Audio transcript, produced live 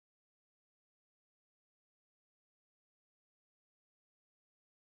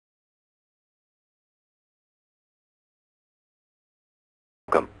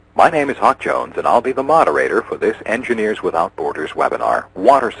My name is Hawk Jones, and I'll be the moderator for this Engineers Without Borders webinar,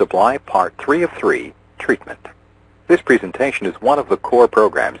 Water Supply, Part 3 of 3, Treatment. This presentation is one of the core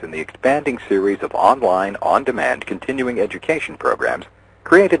programs in the expanding series of online, on-demand continuing education programs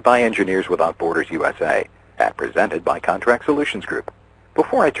created by Engineers Without Borders USA and presented by Contract Solutions Group.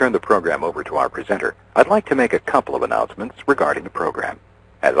 Before I turn the program over to our presenter, I'd like to make a couple of announcements regarding the program.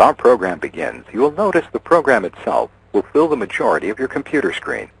 As our program begins, you will notice the program itself will fill the majority of your computer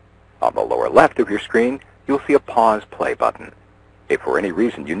screen. On the lower left of your screen, you'll see a Pause Play button. If for any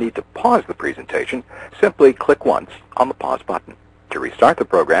reason you need to pause the presentation, simply click once on the Pause button. To restart the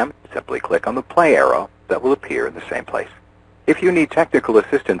program, simply click on the Play arrow that will appear in the same place. If you need technical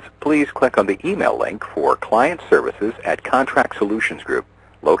assistance, please click on the email link for Client Services at Contract Solutions Group,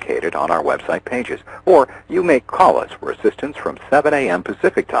 located on our website pages, or you may call us for assistance from 7 a.m.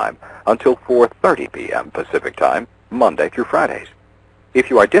 Pacific Time until 4:30 p.m. Pacific Time, Monday through Fridays. If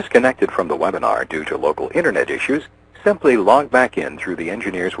you are disconnected from the webinar due to local internet issues, simply log back in through the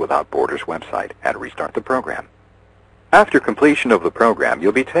Engineers Without Borders website and restart the program. After completion of the program,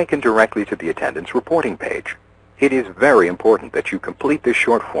 you'll be taken directly to the attendance reporting page. It is very important that you complete this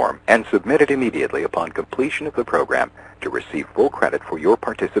short form and submit it immediately upon completion of the program to receive full credit for your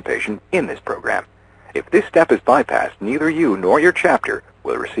participation in this program. If this step is bypassed, neither you nor your chapter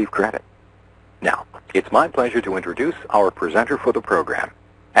will receive credit. Now, it's my pleasure to introduce our presenter for the program.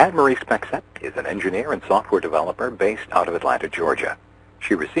 Anne-Marie Spexet is an engineer and software developer based out of Atlanta, Georgia.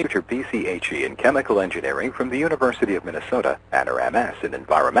 She received her BCHE in chemical engineering from the University of Minnesota and her MS in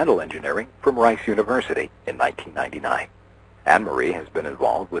environmental engineering from Rice University in 1999. Anne-Marie has been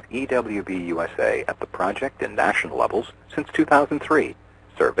involved with EWB-USA at the project and national levels since 2003,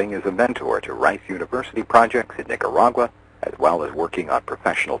 serving as a mentor to Rice University projects in Nicaragua, as well as working on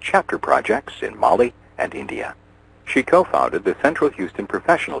professional chapter projects in Mali and India. She co-founded the Central Houston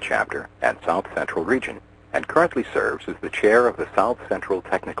Professional Chapter and South Central Region, and currently serves as the chair of the South Central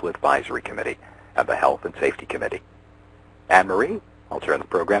Technical Advisory Committee and the Health and Safety Committee. Anne-Marie, I'll turn the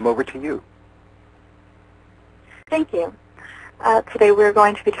program over to you. Thank you. Today we're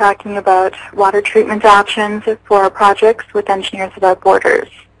going to be talking about water treatment options for our projects with Engineers Without Borders.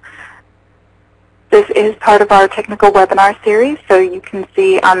 This is part of our technical webinar series, so you can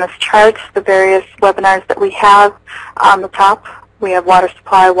see on this chart the various webinars that we have. On the top, we have water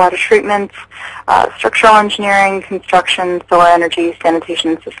supply, water treatment, structural engineering, construction, solar energy, sanitation,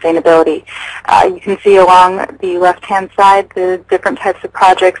 and sustainability. You can see along the left-hand side the different types of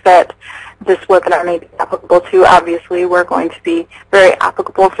projects that this webinar may be applicable to. Obviously, we're going to be very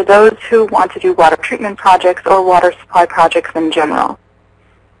applicable for those who want to do water treatment projects or water supply projects in general.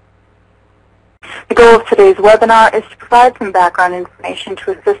 The goal of today's webinar is to provide some background information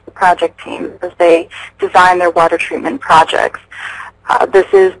to assist the project team as they design their water treatment projects. This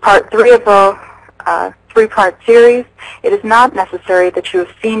is part 3 of a three-part series. It is not necessary that you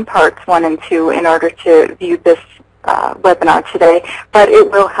have seen parts 1 and 2 in order to view this webinar today, but it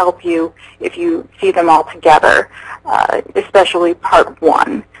will help you if you see them all together, especially part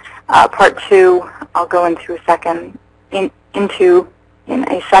 1. Part 2, I'll go into in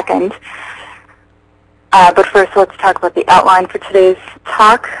a second. But first, let's talk about the outline for today's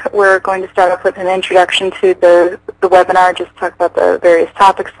talk. We're going to start off with an introduction to the webinar, just talk about the various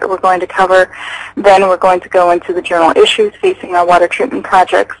topics that we're going to cover. Then we're going to go into the general issues facing our water treatment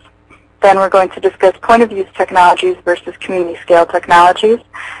projects. Then we're going to discuss point-of-use technologies versus community-scale technologies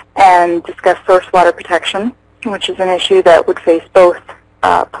and discuss source water protection, which is an issue that would face both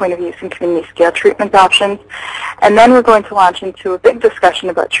point-of-use and community-scale treatment options. And then we're going to launch into a big discussion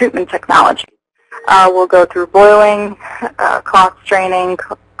about treatment technology. We'll go through boiling, cloth straining,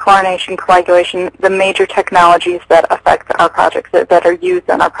 chlorination, coagulation, the major technologies that affect our projects, that are used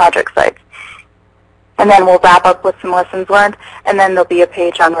on our project sites. And then we'll wrap up with some lessons learned, and then there'll be a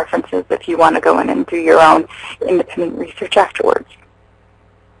page on references if you want to go in and do your own independent research afterwards.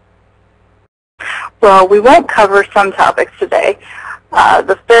 Well, we won't cover some topics today.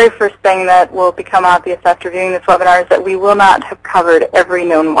 The very first thing that will become obvious after viewing this webinar is that we will not have covered every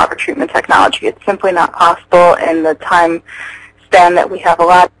known water treatment technology. It's simply not possible in the time span that we have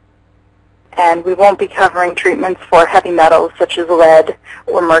allotted. And we won't be covering treatments for heavy metals such as lead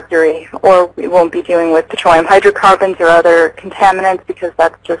or mercury, or we won't be dealing with petroleum hydrocarbons or other contaminants because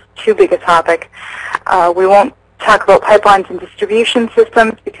that's just too big a topic. We won't talk about pipelines and distribution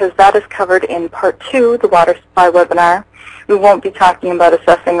systems because that is covered in part 2, the water supply webinar. We won't be talking about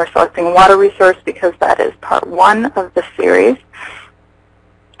assessing or selecting a water resource because that is part 1 of the series.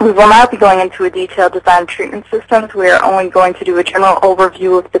 We will not be going into a detailed design of treatment systems. We are only going to do a general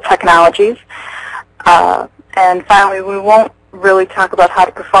overview of the technologies. And finally, we won't really talk about how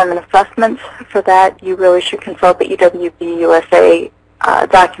to perform an assessment. For that, you really should consult the EWB-USA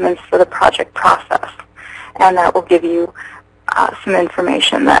documents for the project process, and that will give you some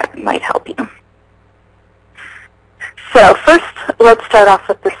information that might help you. So first, let's start off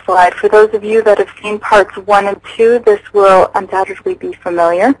with this slide. For those of you that have seen parts 1 and 2, this will undoubtedly be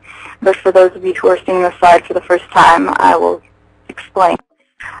familiar. But for those of you who are seeing this slide for the first time, I will explain.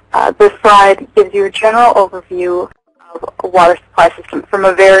 This slide gives you a general overview of a water supply system from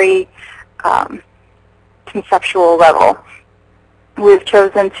a very conceptual level. We've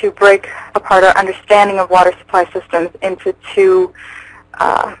chosen to break apart our understanding of water supply systems into two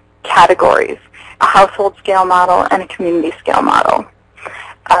categories: a household scale model and a community scale model.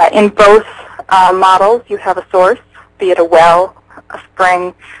 In both models, you have a source, be it a well, a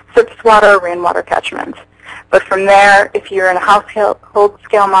spring, surface water, or rainwater catchment. But from there, if you're in a household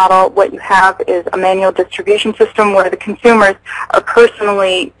scale model, what you have is a manual distribution system where the consumers are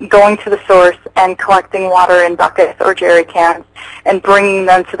personally going to the source and collecting water in buckets or jerry cans and bringing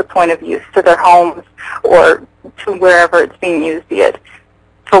them to the point of use, to their homes or to wherever it's being used, be it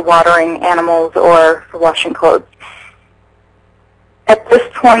for watering animals or for washing clothes. At this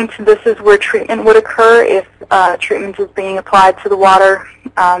point, this is where treatment would occur if treatment is being applied to the water.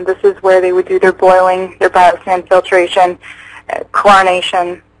 This is where they would do their boiling, their biosand filtration,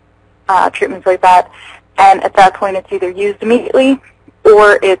 chlorination, treatments like that. And at that point, it's either used immediately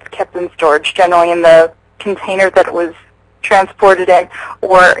or it's kept in storage, generally in the container that it was transported in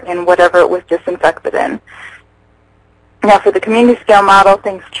or in whatever it was disinfected in. Now, for the community scale model,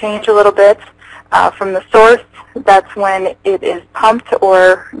 things change a little bit. From the source, that's when it is pumped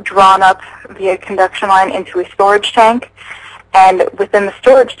or drawn up via conduction line into a storage tank. And within the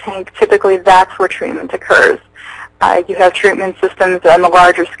storage tank, typically that's where treatment occurs. You have treatment systems on the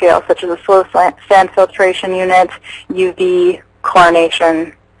larger scale, such as a slow sand filtration unit, UV,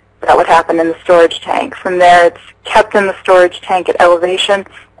 chlorination, that would happen in the storage tank. From there, it's kept in the storage tank at elevation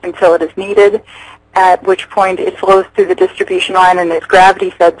until it is needed, at which point it flows through the distribution line and is gravity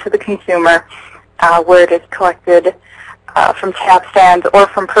fed to the consumer, where it is collected from tap stands or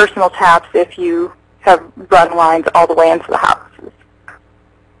from personal taps if you have run lines all the way into the houses.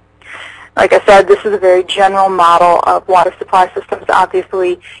 Like I said, this is a very general model of water supply systems.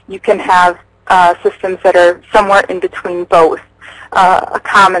 Obviously, you can have systems that are somewhere in between both. A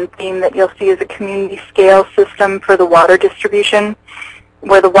common theme that you'll see is a community scale system for the water distribution,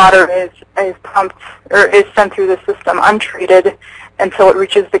 where the water is pumped or is sent through the system untreated until it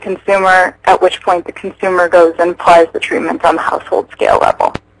reaches the consumer, at which point the consumer goes and applies the treatment on the household scale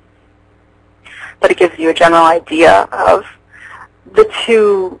level. But it gives you a general idea of the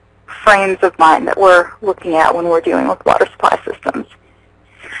two frames of mind that we're looking at when we're dealing with water supply systems.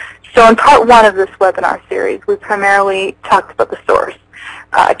 So in part 1 of this webinar series, we primarily talked about the source,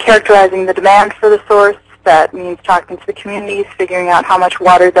 characterizing the demand for the source. That means talking to the communities, figuring out how much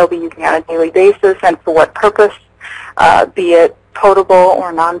water they'll be using on a daily basis and for what purpose, be it potable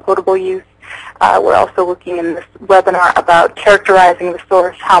or non-potable use. We're also looking in this webinar about characterizing the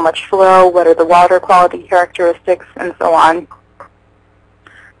source, how much flow, what are the water quality characteristics, and so on.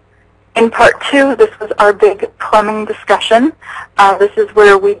 In part 2, this was our big plumbing discussion. This is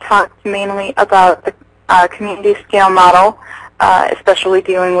where we talked mainly about the community scale model, especially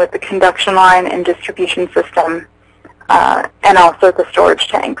dealing with the conduction line and distribution system, and also the storage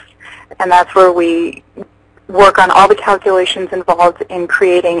tanks. And that's where we work on all the calculations involved in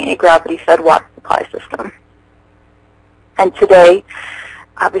creating a gravity-fed water supply system. And today,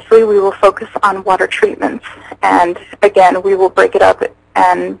 obviously, we will focus on water treatment. And again, we will break it up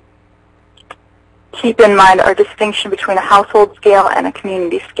and keep in mind our distinction between a household scale and a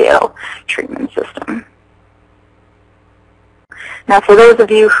community scale treatment system. Now, for those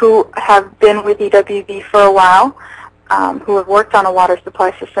of you who have been with EWB for a while, who have worked on a water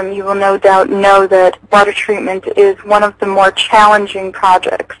supply system, you will no doubt know that water treatment is one of the more challenging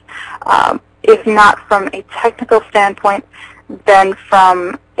projects, if not from a technical standpoint, then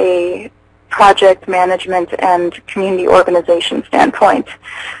from a project management and community organization standpoint.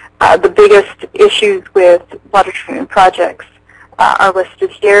 The biggest issues with water treatment projects are listed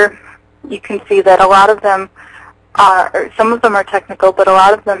here. You can see that a lot of them some of them are technical, but a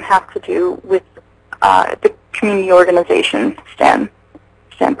lot of them have to do with the community organization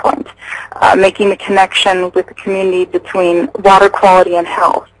standpoint, making the connection with the community between water quality and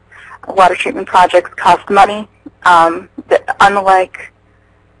health. Water treatment projects cost money. Unlike,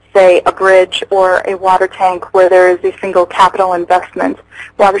 say, a bridge or a water tank where there is a single capital investment,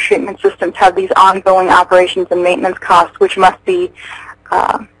 water treatment systems have these ongoing operations and maintenance costs which must be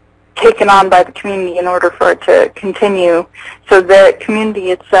taken on by the community in order for it to continue. So the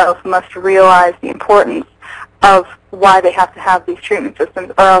community itself must realize the importance of why they have to have these treatment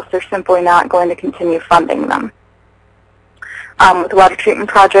systems, or else they're simply not going to continue funding them. With water treatment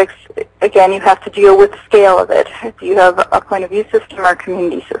projects, again, you have to deal with the scale of it. Do you have a point-of-view system or a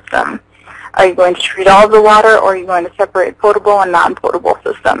community system? Are you going to treat all of the water, or are you going to separate potable and non-potable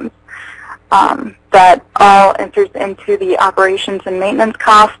systems? That all enters into the operations and maintenance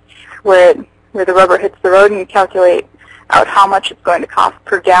costs, where the rubber hits the road and you calculate out how much it's going to cost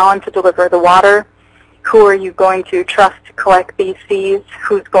per gallon to deliver the water. Who are you going to trust to collect these fees?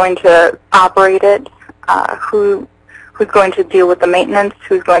 Who's going to operate it? Who's going to deal with the maintenance?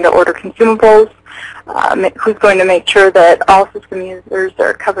 Who's going to order consumables? Who's going to make sure that all system users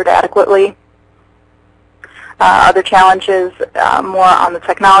are covered adequately? Other challenges more on the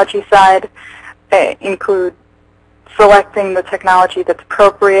technology side include selecting the technology that's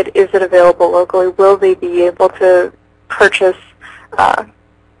appropriate. Is it available locally? Will they be able to purchase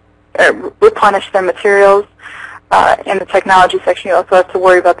replenish their materials? In the technology section, you also have to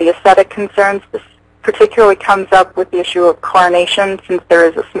worry about the aesthetic concerns. This particularly comes up with the issue of chlorination, since there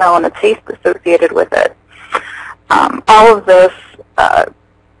is a smell and a taste associated with it. All of this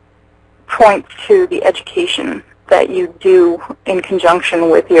points to the education that you do in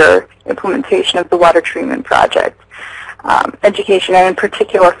conjunction with your implementation of the water treatment project. Education, and in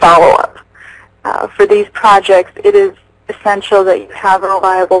particular follow-up. For these projects, it is essential that you have a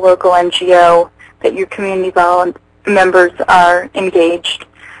reliable local NGO, that your community members are engaged,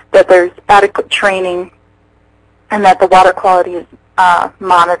 that there's adequate training, and that the water quality is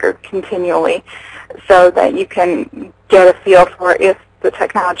monitored continually, so that you can get a feel for if the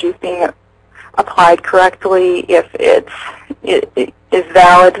technology is being applied correctly, if it is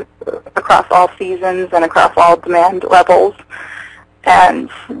valid across all seasons and across all demand levels, and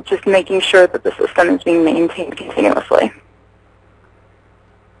just making sure that the system is being maintained continuously.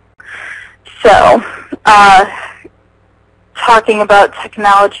 So, talking about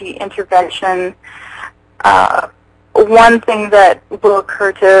technology intervention, one thing that will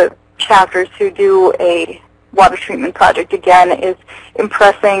occur to chapters who do a water treatment project, again, is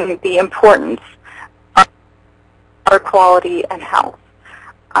impressing the importance of water quality and health.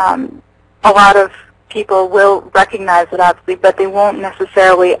 A lot of people will recognize it, obviously, but they won't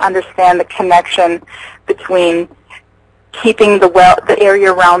necessarily understand the connection between keeping the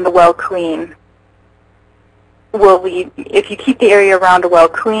area around the well clean. If you keep the area around a well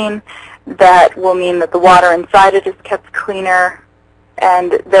clean, that will mean that the water inside it is kept cleaner,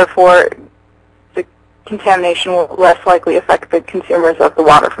 and therefore the contamination will less likely affect the consumers of the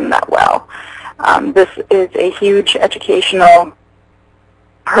water from that well. This is a huge educational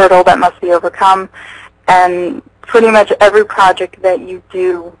hurdle that must be overcome, and pretty much every project that you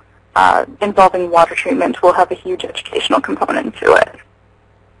do involving water treatment will have a huge educational component to it.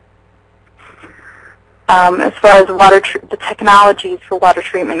 As far as the technologies for water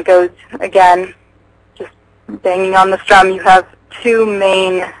treatment goes, again, just banging on the drum, you have two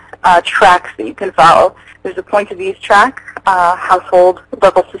main tracks that you can follow. There's a point-of-use track, household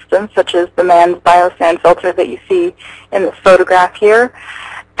level systems such as the man's biosand filter that you see in this photograph here.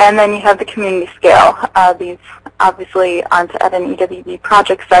 And then you have the community scale. These obviously aren't at an EWB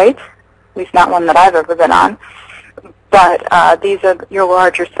project site, at least not one that I've ever been on. But these are your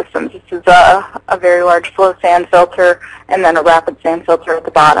larger systems. This is a very large flow sand filter and then a rapid sand filter at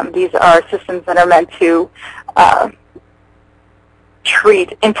the bottom. These are systems that are meant to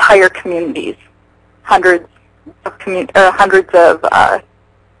treat entire communities, hundreds of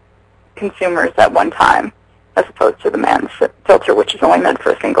consumers at one time, as opposed to the man's filter, which is only meant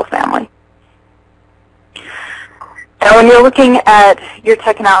for a single family. And when you're looking at your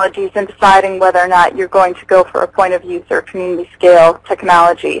technologies and deciding whether or not you're going to go for a point-of-use or community scale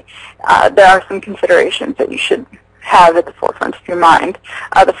technology, there are some considerations that you should have at the forefront of your mind.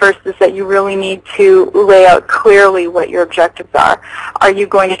 The first is that you really need to lay out clearly what your objectives are. Are you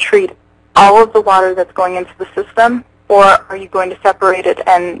going to treat all of the water that's going into the system, or are you going to separate it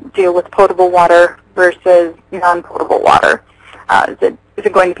and deal with potable water versus non-potable water? Is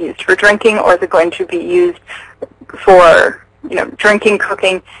it going to be used for drinking, or is it going to be used for drinking,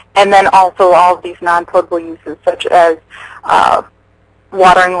 cooking, and then also all of these non-potable uses such as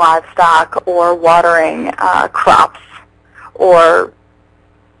watering livestock or watering crops, or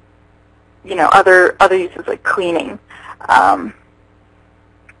other uses like cleaning.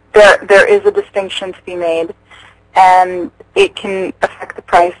 There is a distinction to be made, and it can affect the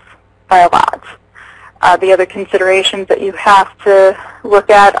price by a lot. The other considerations that you have to look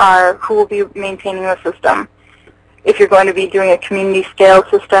at are who will be maintaining the system. If you're going to be doing a community scale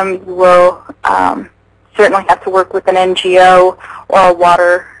system, you will certainly have to work with an NGO or a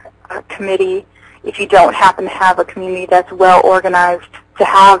water committee. If you don't happen to have a community that's well organized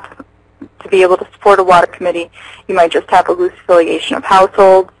to be able to support a water committee, you might just have a loose affiliation of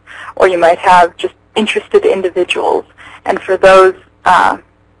households, or you might have just interested individuals. And for those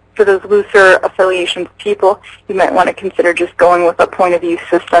looser affiliations of people, you might want to consider just going with a point-of-use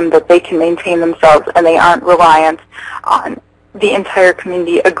system that they can maintain themselves and they aren't reliant on the entire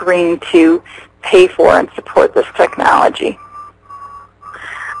community agreeing to pay for and support this technology.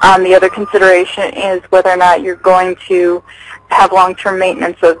 The other consideration is whether or not you're going to have long-term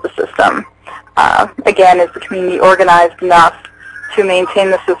maintenance of the system. Again, is the community organized enough to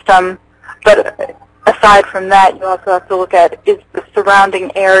maintain the system? But aside from that, you also have to look at, is the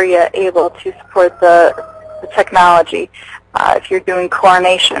surrounding area able to support the technology? If you're doing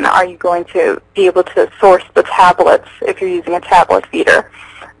chlorination, are you going to be able to source the tablets if you're using a tablet feeder?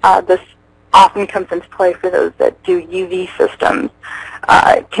 This often comes into play for those that do UV systems.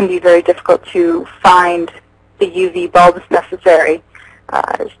 It can be very difficult to find the UV bulbs necessary.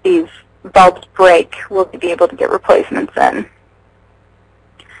 As these bulbs break, will you be able to get replacements in?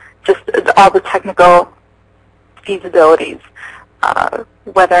 Just all the technical feasibilities,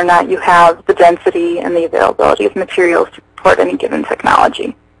 whether or not you have the density and the availability of materials to support any given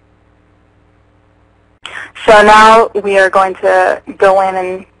technology. So now we are going to go in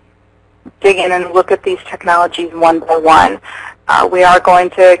and dig in and look at these technologies one by one. We are going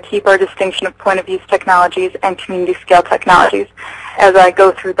to keep our distinction of point-of-use technologies and community-scale technologies. As I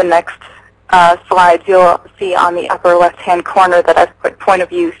go through the next slides, you'll see on the upper left-hand corner that I've put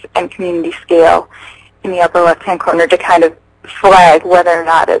point-of-use and community-scale in the upper left-hand corner to kind of flag whether or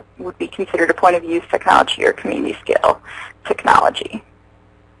not it would be considered a point-of-use technology or community-scale technology.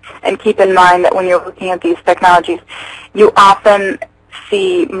 And keep in mind that when you're looking at these technologies, you often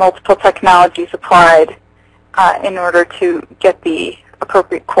see multiple technologies applied in order to get the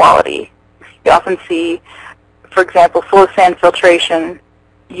appropriate quality. You often see, for example, flow sand filtration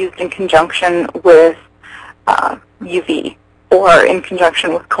used in conjunction with UV or in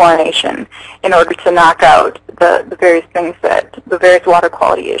conjunction with chlorination in order to knock out the various things the various water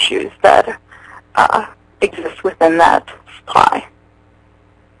quality issues that exist within that supply.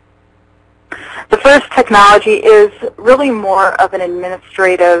 The first technology is really more of an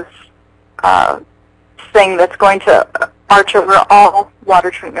administrative thing that's going to arch over all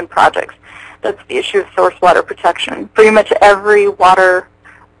water treatment projects. That's the issue of source water protection. Pretty much every water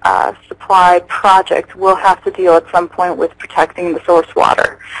supply project will have to deal at some point with protecting the source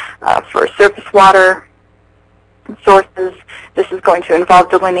water. For surface water sources, this is going to involve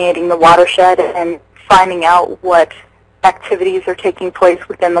delineating the watershed and finding out what activities are taking place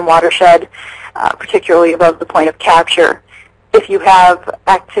within the watershed, particularly above the point of capture. If you have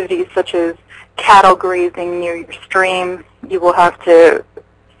activities such as cattle grazing near your stream, you will have to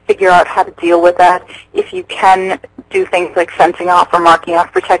figure out how to deal with that. If you can do things like fencing off or marking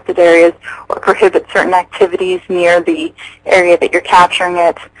off protected areas or prohibit certain activities near the area that you're capturing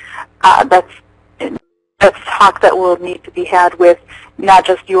it, that's talk that will need to be had with not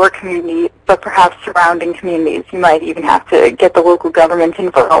just your community, but perhaps surrounding communities. You might even have to get the local government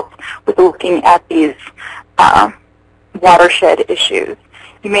involved with looking at these watershed issues.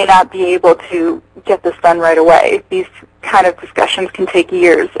 You may not be able to get this done right away. These kind of discussions can take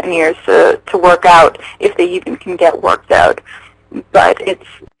years and years to work out, if they even can get worked out. But it's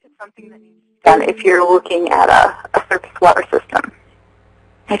something that needs to be done if you're looking at a surface water system.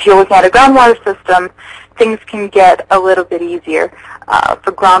 If you're looking at a groundwater system, things can get a little bit easier.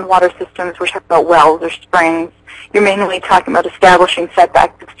 For groundwater systems, we're talking about wells or springs. You're mainly talking about establishing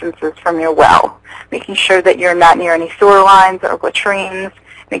setback distances from your well, making sure that you're not near any sewer lines or latrines,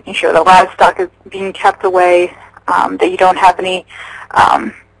 making sure the livestock is being kept away, that you don't have any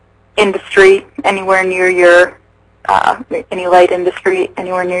industry anywhere near your, any light industry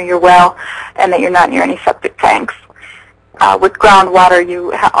anywhere near your well, and that you're not near any septic tanks. With groundwater,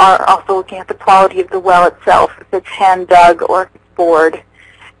 you are also looking at the quality of the well itself, if it's hand-dug or if it's bored,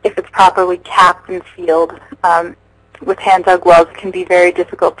 if it's properly capped and sealed. With hand-dug wells, it can be very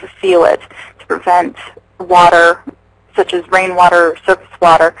difficult to seal it to prevent water, such as rainwater or surface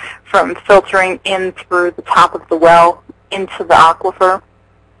water, from filtering in through the top of the well into the aquifer.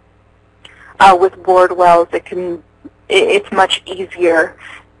 With bored wells, it's much easier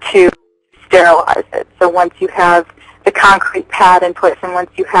to sterilize it. So once you have the concrete pad in place and once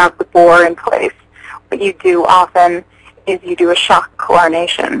you have the bore in place, what you do often is you do a shock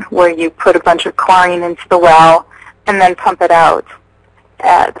chlorination, where you put a bunch of chlorine into the well and then pump it out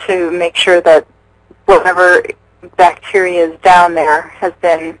to make sure that whatever bacteria down there has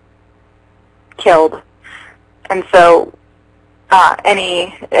been killed. And so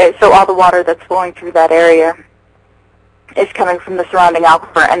so all the water that's flowing through that area is coming from the surrounding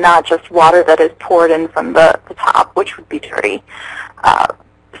aquifer and not just water that is poured in from the top, which would be dirty.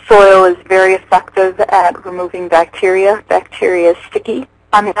 Soil is very effective at removing bacteria. Bacteria is sticky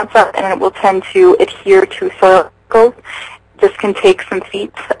on the outside, and it will tend to adhere to soil particles. This can take some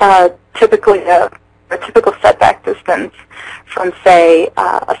feet. Typically, a typical setback distance from, say,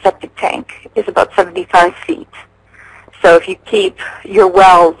 a septic tank is about 75 feet. So if you keep your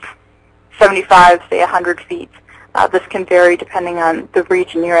wells 75, say 100 feet, this can vary depending on the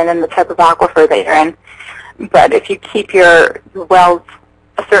region you're in and the type of aquifer that you're in. But if you keep your wells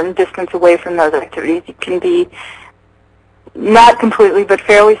a certain distance away from those activities, you can be not completely but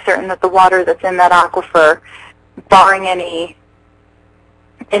fairly certain that the water that's in that aquifer, barring any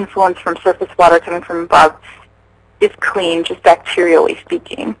influence from surface water coming from above, is clean, just bacterially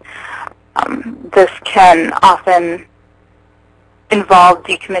speaking. This can often involve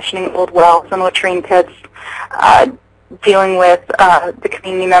decommissioning old wells and latrine pits, dealing with the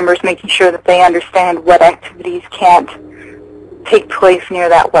community members, making sure that they understand what activities can't take place near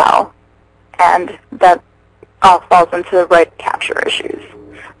that well. And that all falls into the right capture issues.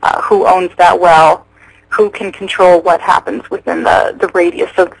 Who owns that well? Who can control what happens within the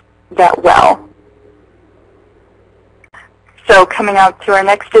radius of that well? So coming out to our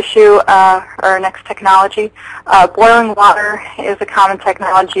next issue, our next technology, boiling water is a common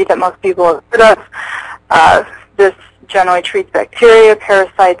technology that most people have heard of. This generally treats bacteria,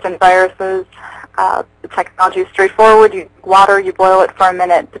 parasites, and viruses. The technology is straightforward. You take water, you boil it for a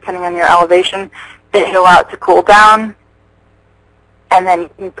minute, depending on your elevation, then you allow it to cool down, and then you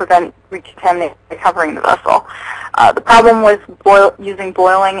can prevent recontamination by covering the vessel. The problem with using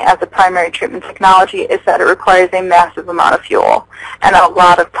boiling as a primary treatment technology is that it requires a massive amount of fuel and a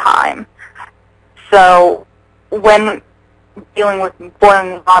lot of time. So when dealing with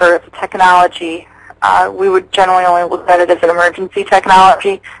boiling water as a technology, we would generally only look at it as an emergency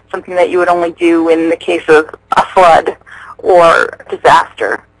technology, something that you would only do in the case of a flood or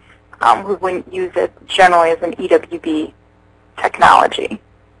disaster. We wouldn't use it generally as an EWB technology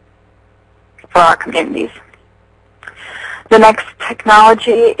for our communities. The next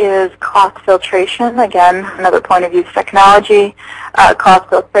technology is cloth filtration. Again, another point of use technology. Cloth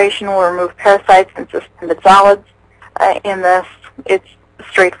filtration will remove parasites and suspended solids. In this, it's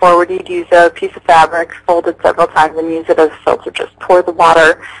straightforward. You'd use a piece of fabric, fold it several times, and use it as a filter. Just pour the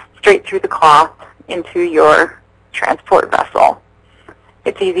water straight through the cloth into your transport vessel.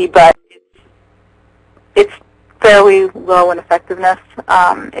 It's easy, but it's fairly low in effectiveness.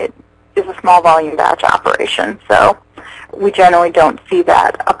 It is a small volume batch operation, so we generally don't see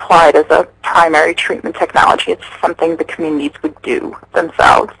that applied as a primary treatment technology. It's something the communities would do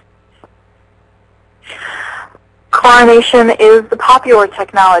themselves. Chlorination is the popular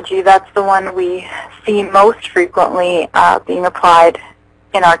technology. That's the one we see most frequently being applied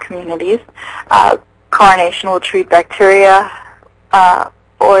in our communities. Chlorination will treat bacteria,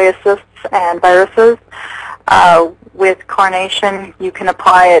 oleocysts, and viruses. With chlorination, you can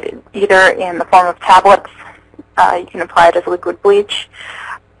apply it either in the form of tablets. You can apply it as liquid bleach.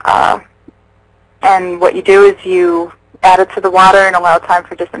 And what you do is you add it to the water and allow time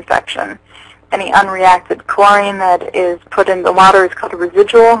for disinfection. Any unreacted chlorine that is put in the water is called a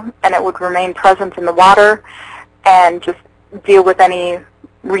residual, and it would remain present in the water and just deal with any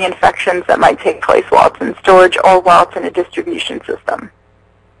reinfections that might take place while it's in storage or while it's in a distribution system.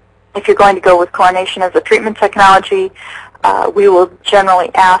 If you're going to go with chlorination as a treatment technology, we will generally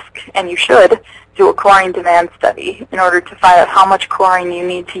ask, and you should, do a chlorine demand study in order to find out how much chlorine you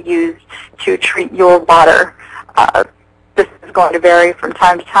need to use to treat your water. This is going to vary from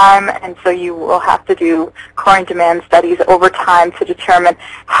time to time, and so you will have to do chlorine demand studies over time to determine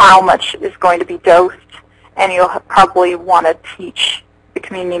how much is going to be dosed, and you'll probably want to teach the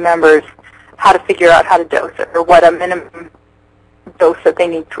community members how to figure out how to dose it, or what a minimum dose that they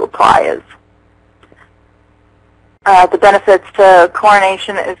need to apply is. The benefits to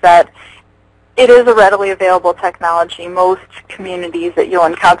chlorination is that it is a readily available technology. Most communities that you'll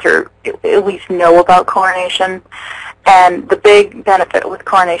encounter at least know about chlorination. And the big benefit with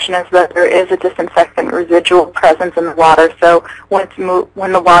chlorination is that there is a disinfectant residual presence in the water. So when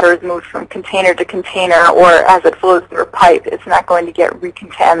the water is moved from container to container, or as it flows through a pipe, it's not going to get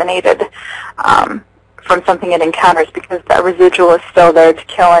recontaminated from something it encounters, because that residual is still there to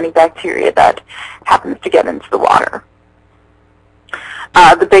kill any bacteria that happens to get into the water.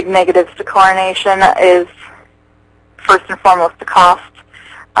 The big negatives to chlorination is, first and foremost, the cost.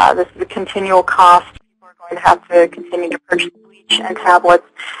 This is a continual cost. People are going to have to continue to purchase bleach and tablets,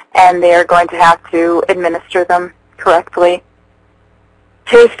 and they are going to have to administer them correctly.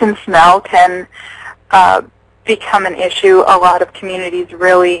 Taste and smell can become an issue. A lot of communities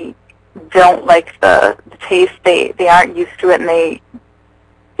really don't like the taste. They aren't used to it, and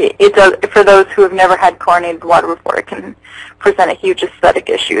it does, for those who have never had chlorinated water before, it can present a huge aesthetic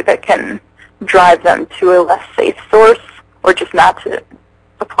issue that can drive them to a less safe source or just not to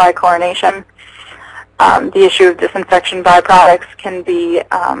apply chlorination. The issue of disinfection byproducts can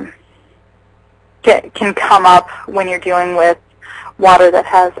come up when you're dealing with water that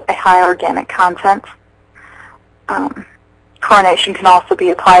has a high organic content. Chlorination can also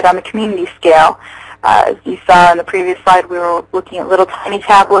be applied on a community scale. As you saw in the previous slide, we were looking at little tiny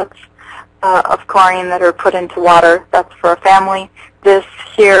tablets of chlorine that are put into water. That's for a family. This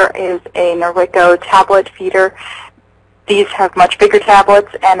here is a Norwico tablet feeder. These have much bigger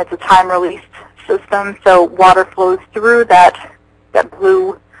tablets, and it's a time-released system, so water flows through that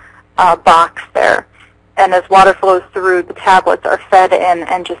blue box there. And as water flows through, the tablets are fed in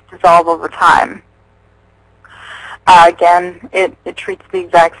and just dissolve over time. Again, it treats the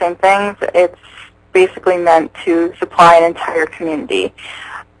exact same things. It's basically meant to supply an entire community.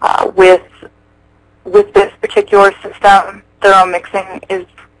 With this particular system, thorough mixing is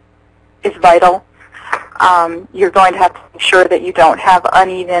vital. You're going to have to make sure that you don't have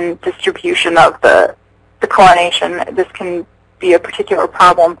uneven distribution of the chlorination. This can be a particular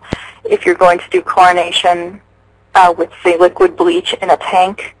problem if you're going to do chlorination with, say, liquid bleach in a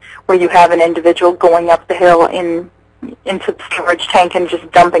tank, where you have an individual going up the hill into the storage tank and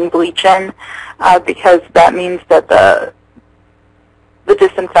just dumping bleach in, because that means that the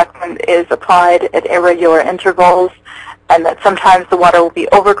disinfectant is applied at irregular intervals, and that sometimes the water will be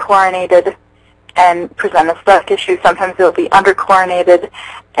over-chlorinated and present a aesthetic issue. Sometimes it will be under-chlorinated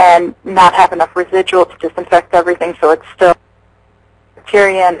and not have enough residual to disinfect everything, so it's still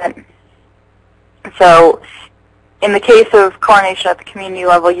bacteria. And so in the case of chlorination at the community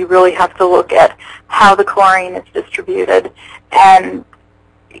level, you really have to look at how the chlorine is distributed and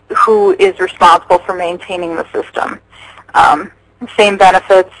who is responsible for maintaining the system. Same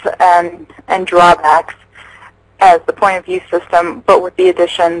benefits and drawbacks as the point-of-use system, but with the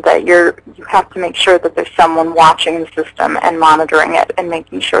addition that you have to make sure that there's someone watching the system and monitoring it and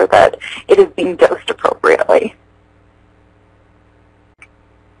making sure that it is being dosed appropriately.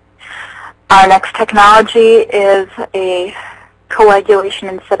 Our next technology is a coagulation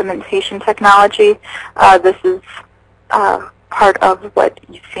and sedimentation technology. This is part of what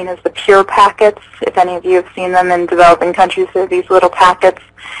you've seen as the pure packets. If any of you have seen them in developing countries, they're these little packets.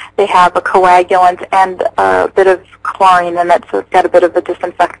 They have a coagulant and a bit of chlorine in it, so it's got a bit of a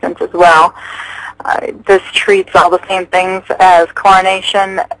disinfectant as well. This treats all the same things as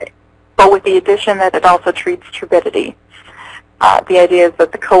chlorination, but with the addition that it also treats turbidity. The idea is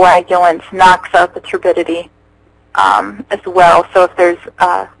that the coagulant knocks out the turbidity as well, so if there's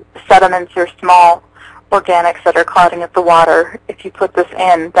sediments or small organics that are clouding at the water, if you put this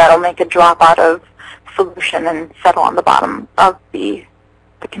in, that'll make it drop out of solution and settle on the bottom of the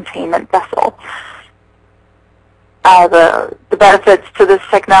containment vessel. The benefits to this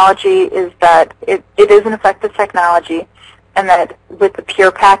technology is that it is an effective technology, and that with the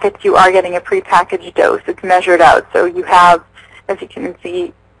pure packets you are getting a prepackaged dose. It's measured out, so you have, as you can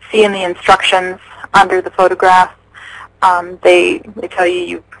see in the instructions under the photograph, they tell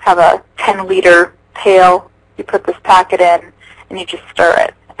you have a 10-liter pail, you put this packet in, and you just stir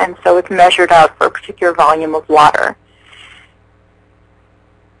it. And so it's measured out for a particular volume of water.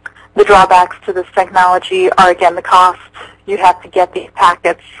 The drawbacks to this technology are, again, the cost. You have to get these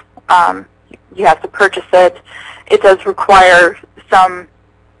packets. You have to purchase it. It does require some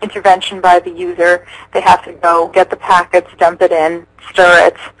intervention by the user. They have to go get the packets, dump it in, stir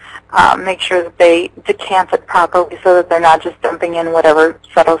it, make sure that they decant it properly so that they're not just dumping in whatever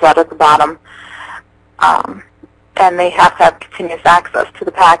settles out at the bottom. And they have to have continuous access to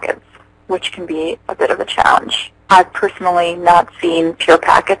the packets, which can be a bit of a challenge. I've personally not seen pure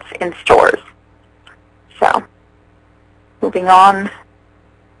packets in stores. So, moving on.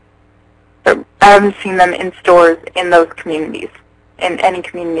 I haven't seen them in stores in those communities, in any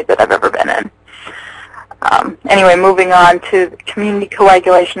community that I've ever been in. Anyway, moving on to community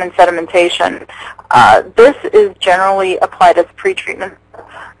coagulation and sedimentation. This is generally applied as pretreatment.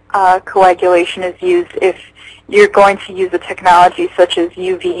 Coagulation is used if you're going to use a technology such as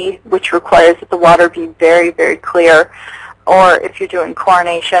UV, which requires that the water be very, very clear, or if you're doing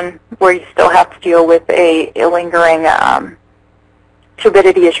chlorination, where you still have to deal with a lingering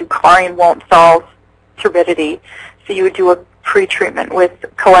turbidity issue. Chlorine won't solve turbidity, so you would do a pretreatment with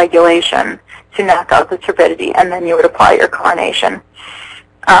coagulation to knock out the turbidity, and then you would apply your chlorination.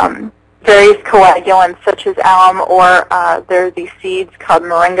 Various coagulants such as alum, or there are these seeds called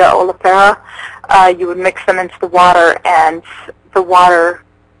Moringa oleifera, you would mix them into the water, and the water,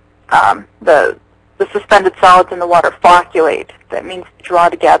 the suspended solids in the water flocculate. That means draw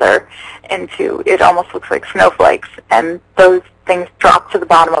together into, it almost looks like snowflakes, and those things drop to the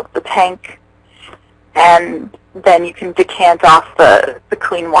bottom of the tank, and then you can decant off the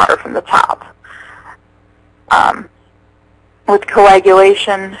clean water from the top. With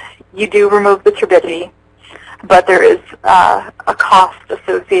coagulation, you do remove the turbidity, but there is a cost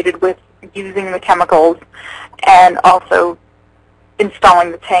associated with using the chemicals and also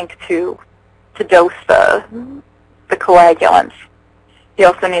installing the tank to dose the coagulants. You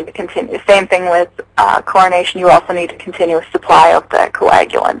also need to continue. Same thing with chlorination. You also need a continuous supply of the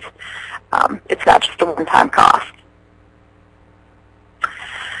coagulants. It's not just a one-time cost.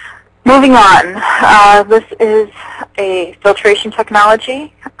 Moving on, this is a filtration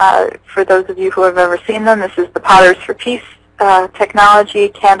technology. For those of you who have ever seen them, this is the Potters for Peace technology,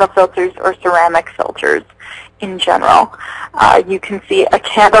 candle filters, or ceramic filters in general. You can see a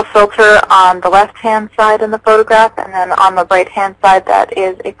candle filter on the left-hand side in the photograph, and then on the right-hand side that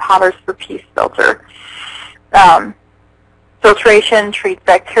is a Potters for Peace filter. Filtration treats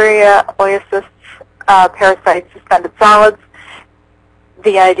bacteria, oocysts, parasites, suspended solids.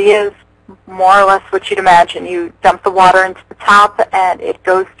 The idea is more or less what you'd imagine. You dump the water into the top, and it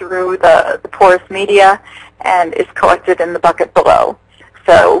goes through the porous media and is collected in the bucket below.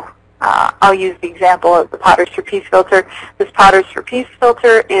 So I'll use the example of the Potters for Peace filter. This Potters for Peace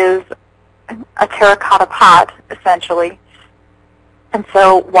filter is a terracotta pot, essentially, and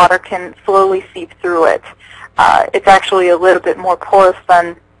so water can slowly seep through it. It's actually a little bit more porous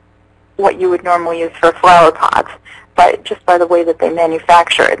than what you would normally use for a flower pot, just by the way that they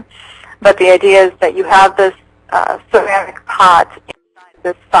manufacture it. But the idea is that you have this ceramic pot inside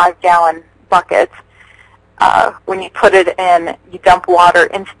this 5-gallon bucket. When you put it in, you dump water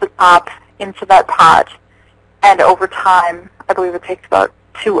into the top, into that pot, and over time, I believe it takes about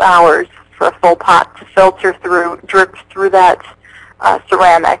 2 hours for a full pot to filter through, drip through that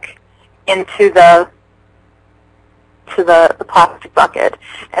ceramic into the plastic bucket,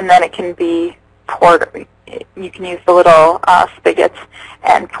 and then it can be poured. You can use the little spigots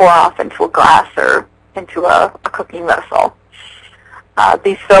and pour off into a glass or into a cooking vessel.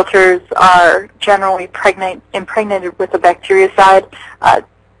 These filters are generally impregnated with a bactericide.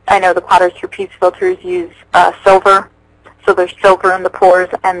 I know the Potters for Peace filters use silver, so there's silver in the pores,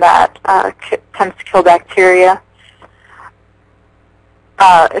 and that tends to kill bacteria.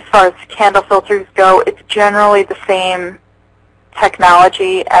 As far as candle filters go, it's generally the same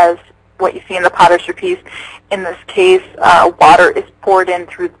technology as what you see in the Potters for Peace. In this case, water is poured in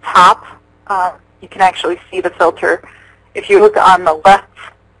through the top. You can actually see the filter. If you look on the left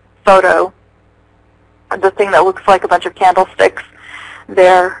photo, the thing that looks like a bunch of candlesticks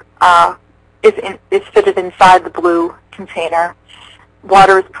there is fitted inside the blue container.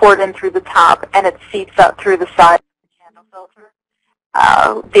 Water is poured in through the top, and it seeps out through the side of the candle filter.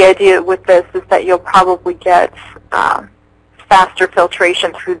 The idea with this is that you'll probably get faster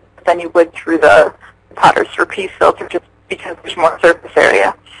filtration than you would through the Potters for Peace filter, just because there's more surface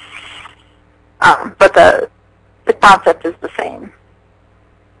area. But the concept is the same.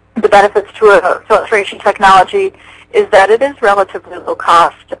 The benefits to a filtration technology is that it is relatively low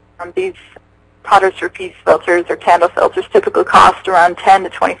cost. These Potters for Peace filters or candle filters typically cost around $10 to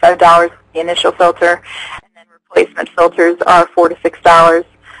 $25 for the initial filter, and then replacement filters are $4 to $6.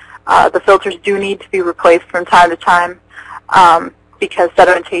 The filters do need to be replaced from time to time because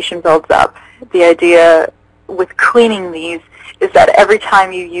sedimentation builds up. The idea with cleaning these is that every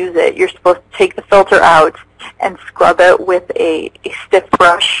time you use it, you're supposed to take the filter out and scrub it with a stiff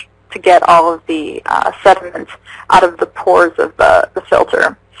brush to get all of the sediment out of the pores of the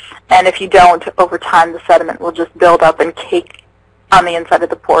filter. And if you don't, over time the sediment will just build up and cake on the inside of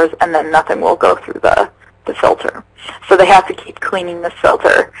the pores, and then nothing will go through the filter. So they have to keep cleaning this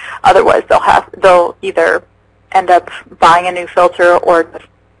filter. Otherwise, they'll either end up buying a new filter or just,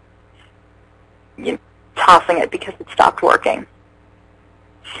 tossing it because it stopped working.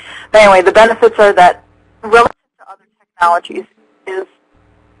 But anyway, the benefits are that relative to other technologies is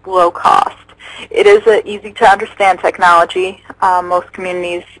low cost. It is an easy-to-understand technology. Most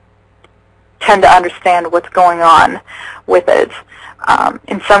communities tend to understand what's going on with it.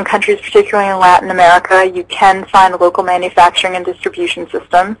 In some countries, particularly in Latin America, you can find local manufacturing and distribution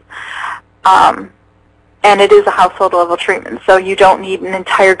systems. And it is a household-level treatment, so you don't need an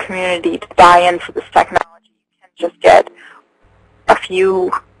entire community to buy into this technology. You can just get a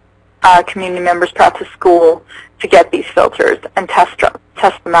few community members brought to school to get these filters and test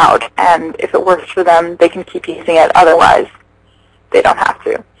them out. And if it works for them, they can keep using it. Otherwise, they don't have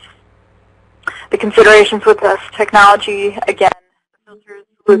to. The considerations with this technology, again, the filters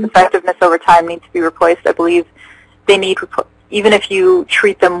lose effectiveness over time, need to be replaced. I believe they need, even if you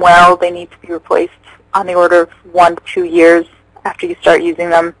treat them well, they need to be replaced on the order of 1 to 2 years after you start using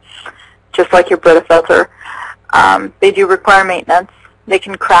them, just like your Brita filter. They do require maintenance. They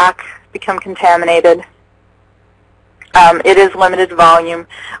can crack, become contaminated. It is limited volume.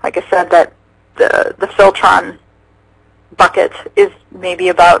 Like I said, that the Filtron bucket is maybe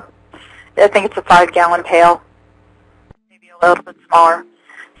about, I think it's a 5-gallon pail, maybe a little bit smaller.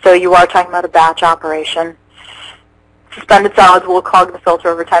 So you are talking about a batch operation. Suspended solids will clog the filter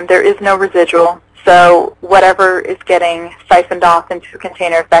over time. There is no residual. So whatever is getting siphoned off into a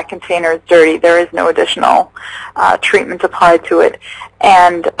container, if that container is dirty, there is no additional treatment applied to it.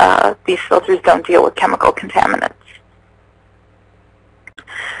 And these filters don't deal with chemical contaminants.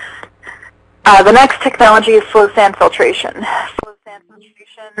 The next technology is slow sand filtration. Slow sand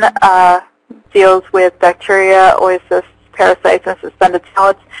filtration deals with bacteria, oasis, parasites, and suspended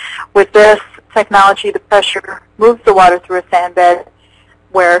solids. With this technology, the pressure moves the water through a sand bed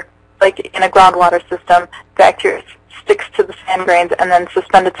where, like in a groundwater system, bacteria sticks to the sand grains, and then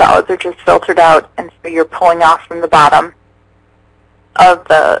suspended solids are just filtered out, and so you're pulling off from the bottom of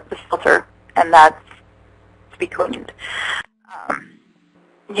the filter, and that's to be cleaned.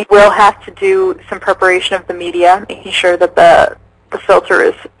 You will have to do some preparation of the media, making sure that the filter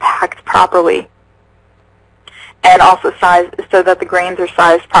is packed properly, and also sized so that the grains are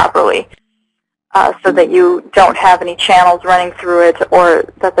sized properly, so that you don't have any channels running through it or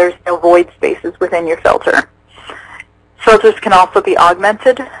that there's no void spaces within your filter. Filters can also be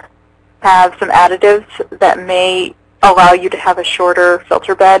augmented, have some additives that may allow you to have a shorter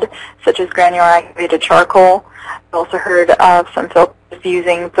filter bed, such as granular activated charcoal. I've also heard of some filters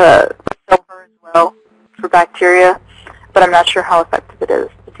using the silver as well for bacteria, but I'm not sure how effective it is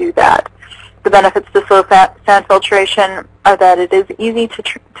to do that. The benefits to slow sand filtration are that it is easy to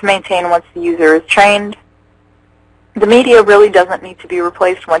maintain once the user is trained. The media really doesn't need to be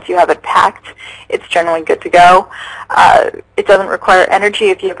replaced once you have it packed. It's generally good to go. It doesn't require energy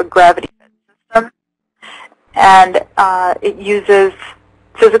if you have a gravity-fed system. And it uses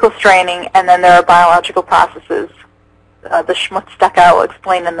physical straining, and then there are biological processes. The Schmutzdecke I will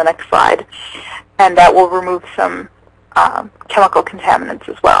explain in the next slide, and that will remove some chemical contaminants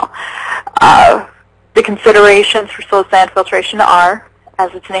as well. The considerations for slow sand filtration are,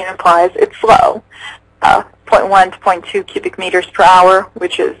 as its name implies, it's slow. 0.1 to 0.2 cubic meters per hour,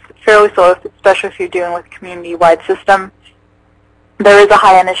 which is fairly slow, especially if you're dealing with a community-wide system. There is a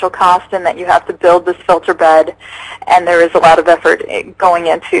high initial cost in that you have to build this filter bed, and there is a lot of effort going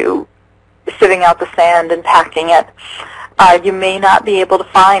into sieving out the sand and packing it. You may not be able to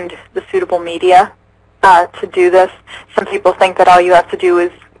find the suitable media to do this. Some people think that all you have to do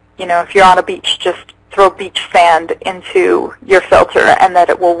is, you know, if you're on a beach, just throw beach sand into your filter and that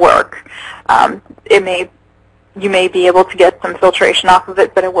it will work. You may be able to get some filtration off of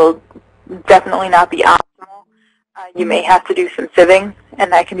it, but it will definitely not be optimal. You may have to do some sieving,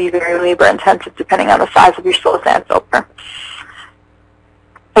 and that can be very labor-intensive depending on the size of your slow sand filter.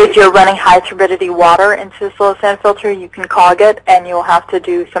 If you're running high turbidity water into a slow sand filter, you can clog it, and you'll have to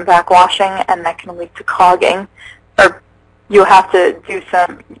do some backwashing, and that can lead to clogging. Or you'll have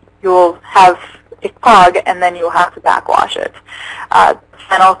a clog, and then you'll have to backwash it.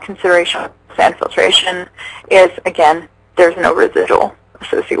 Final consideration of sand filtration is, again, there's no residual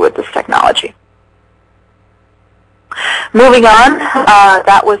associated with this technology. Moving on,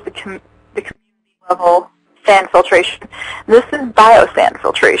 that was the community level sand filtration. This is biosand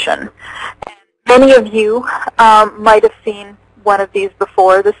filtration. Many of you might have seen one of these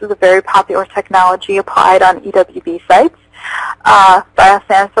before. This is a very popular technology applied on EWB sites.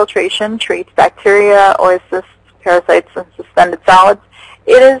 Biosand filtration treats bacteria, oasis, parasites, and suspended solids.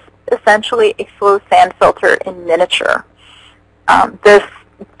 It is essentially a slow sand filter in miniature. This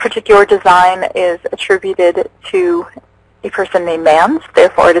particular design is attributed to a person named Mans,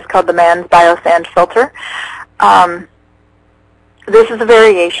 therefore it is called the Mans biosand filter. This is a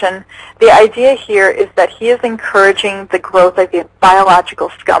variation. The idea here is that he is encouraging the growth of a biological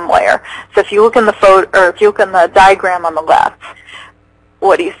scum layer. So if you look in the if you look in the diagram on the left,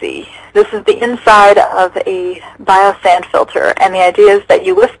 what do you see? This is the inside of a biosand filter, and the idea is that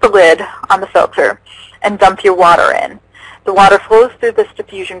you lift the lid on the filter and dump your water in. The water flows through this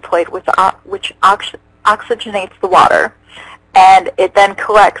diffusion plate, which oxygenates the water, and it then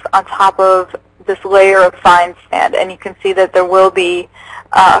collects on top of this layer of fine sand. And you can see that there will be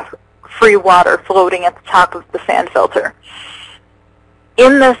free water floating at the top of the sand filter.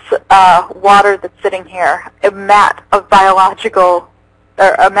 In this water that's sitting here, a mat of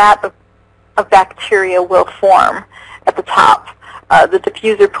bacteria will form at the top. The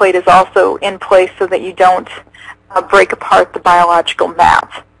diffuser plate is also in place so that you don't break apart the biological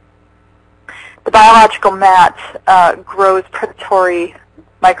mat. The biological mat grows predatory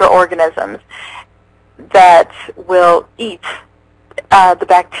microorganisms that will eat the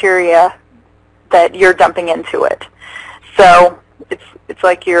bacteria that you're dumping into it. So it's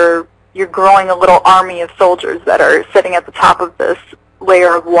like you're growing a little army of soldiers that are sitting at the top of this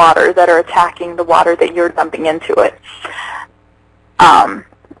layer of water that are attacking the water that you're dumping into it.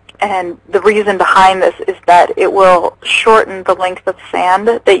 And the reason behind this is that it will shorten the length of sand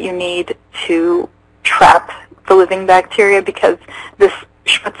that you need to trap the living bacteria, because this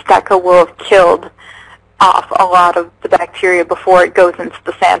Schmutzdecke will have killed off a lot of the bacteria before it goes into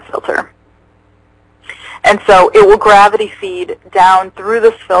the sand filter. And so it will gravity feed down through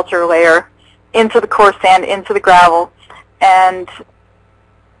this filter layer into the coarse sand, into the gravel, and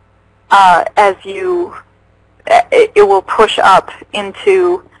it will push up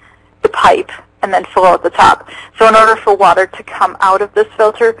into the pipe and then flow at the top. So in order for water to come out of this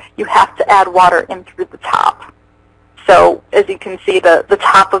filter, you have to add water in through the top. So as you can see, the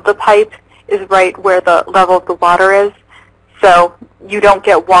top of the pipe is right where the level of the water is. So you don't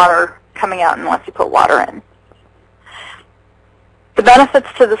get water coming out unless you put water in. The benefits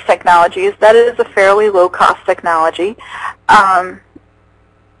to this technology is that it is a fairly low-cost technology.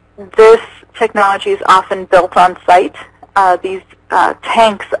 This technology is often built on site. These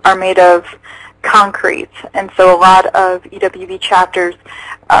tanks are made of concrete, and so a lot of EWB chapters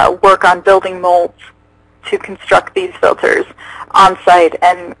work on building molds to construct these filters on site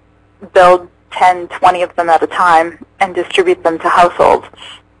and build 10, 20 of them at a time and distribute them to households.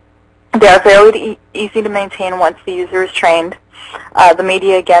 They are fairly easy to maintain once the user is trained. The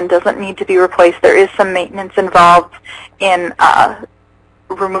media, again, doesn't need to be replaced. There is some maintenance involved in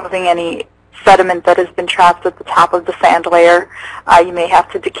removing any sediment that has been trapped at the top of the sand layer. You may have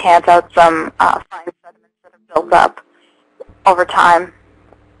to decant out some fine sediments that have built up over time.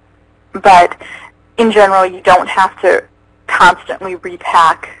 But in general, you don't have to constantly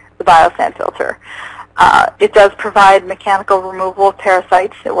repack the biosand filter. It does provide mechanical removal of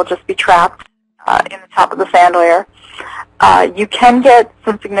parasites. It will just be trapped in the top of the sand layer. You can get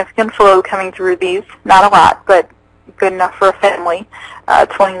some significant flow coming through these, not a lot, but good enough for a family.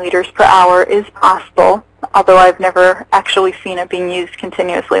 20 liters per hour is possible, although I've never actually seen it being used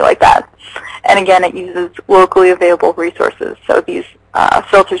continuously like that. And again, it uses locally available resources, so these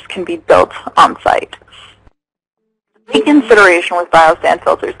filters can be built on site. The big consideration with biosand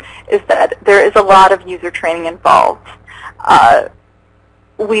filters is that there is a lot of user training involved.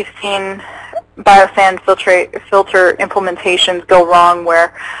 We've seen biosand filter implementations go wrong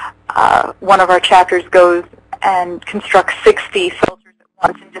where one of our chapters goes and constructs 60 filters at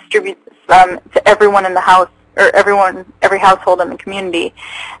once and distributes them to everyone in the house, or every household in the community,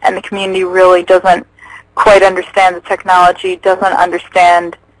 and the community really doesn't quite understand the technology, doesn't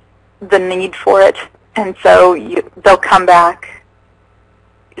understand the need for it, and so they'll come back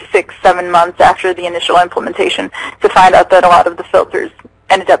 6, 7 months after the initial implementation to find out that a lot of the filters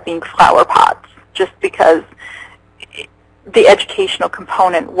ended up being flower pots, just because the educational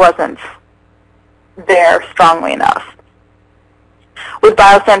component wasn't there strongly enough. With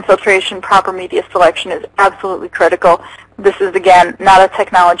biosand filtration, proper media selection is absolutely critical. This is, again, not a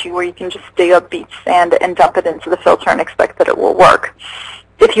technology where you can just dig up beach sand and dump it into the filter and expect that it will work.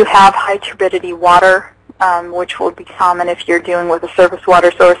 If you have high turbidity water, which will be common if you're dealing with a surface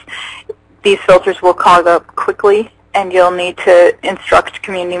water source, these filters will clog up quickly, and you'll need to instruct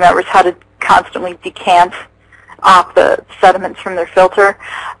community members how to constantly decant off the sediments from their filter,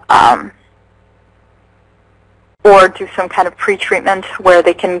 or do some kind of pre-treatment where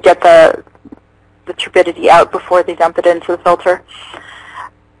they can get the turbidity out before they dump it into the filter.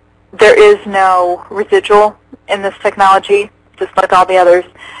 There is no residual in this technology, just like all the others,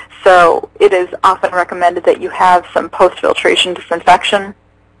 so it is often recommended that you have some post-filtration disinfection,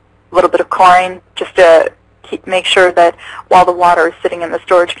 a little bit of chlorine, just to make sure that while the water is sitting in the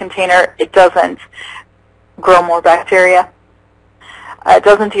storage container, it doesn't grow more bacteria. It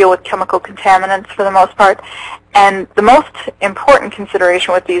doesn't deal with chemical contaminants for the most part. And the most important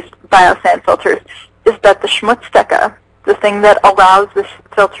consideration with these biosand filters is that the Schmutzdecke, the thing that allows this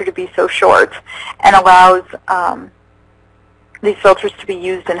filter to be so short and allows these filters to be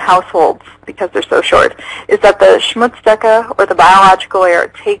used in households because they're so short, is that the Schmutzdecke, or the biological layer,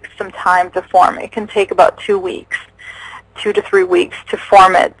 takes some time to form. It can take about 2 weeks 2 to 3 weeks to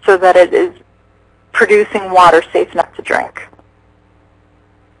form it so that it is producing water safe enough to drink.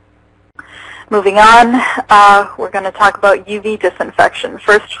 Moving on, we're going to talk about UV disinfection.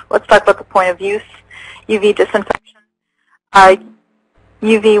 First, let's talk about the point of use. UV disinfection.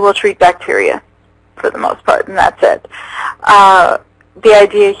 UV will treat bacteria for the most part, and that's it. The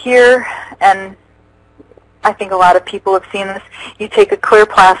idea here, and I think a lot of people have seen this, you take a clear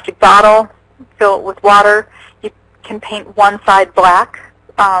plastic bottle, fill it with water. You can paint one side black,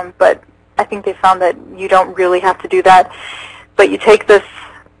 but I think they found that you don't really have to do that. But you take this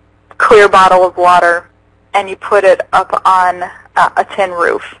clear bottle of water and you put it up on a tin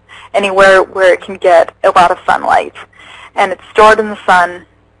roof, anywhere where it can get a lot of sunlight. And it's stored in the sun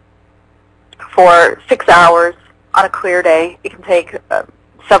for 6 hours on a clear day. It can take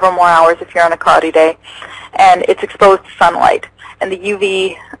several more hours if you're on a cloudy day. And it's exposed to sunlight. And the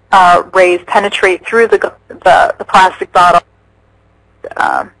UV rays penetrate through the plastic bottle,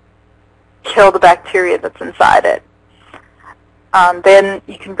 kill the bacteria that's inside it. Then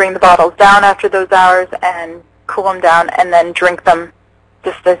you can bring the bottles down after those hours and cool them down and then drink them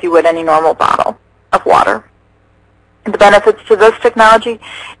just as you would any normal bottle of water. The benefits to this technology,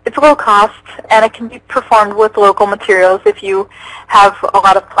 it's low cost and it can be performed with local materials if you have a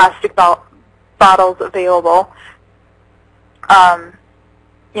lot of plastic bottles available,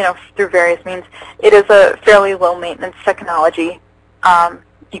 through various means. It is a fairly low maintenance technology.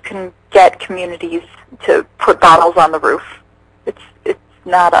 You can get communities to put bottles on the roof. It's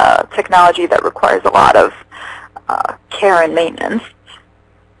not a technology that requires a lot of care and maintenance.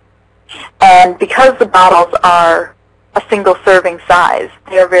 And because the bottles are a single serving size,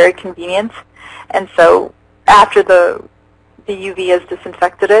 they are very convenient. And so after the UV is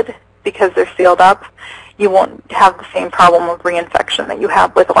disinfected it, because they're sealed up, you won't have the same problem of reinfection that you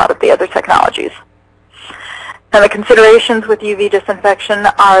have with a lot of the other technologies. Now, the considerations with UV disinfection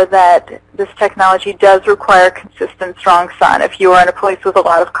are that this technology does require consistent, strong sun. If you are in a place with a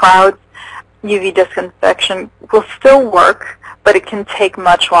lot of clouds, UV disinfection will still work, but it can take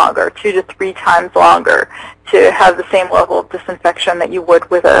much longer, 2 to 3 times longer, to have the same level of disinfection that you would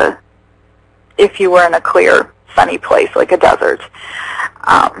with if you were in a clear, sunny place like a desert.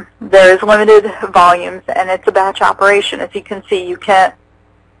 There is limited volumes, and it's a batch operation. As you can see, you can't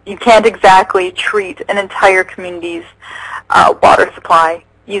exactly treat an entire community's water supply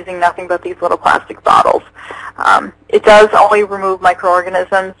using nothing but these little plastic bottles. It does only remove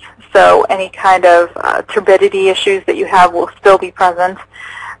microorganisms, so any kind of turbidity issues that you have will still be present.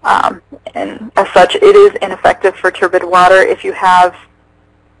 And as such, it is ineffective for turbid water. If you have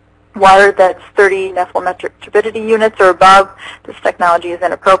water that's 30 nephelometric turbidity units or above, this technology is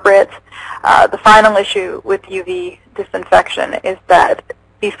inappropriate. The final issue with UV disinfection is that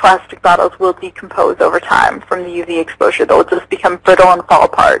these plastic bottles will decompose over time from the UV exposure. They'll just become brittle and fall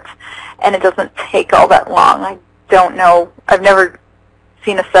apart. And it doesn't take all that long. I don't know. I've never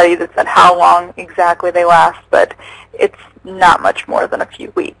seen a study that said how long exactly they last, but it's not much more than a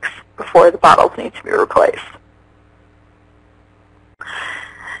few weeks before the bottles need to be replaced.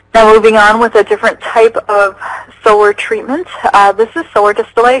 Now, moving on with a different type of solar treatment, this is solar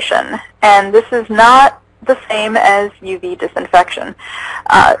distillation, and this is not the same as UV disinfection.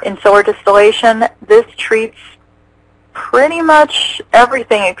 In solar distillation, this treats pretty much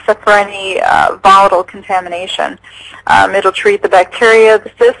everything except for any volatile contamination. It'll treat the bacteria,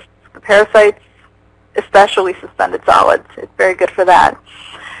 the cysts, the parasites, especially suspended solids. It's very good for that.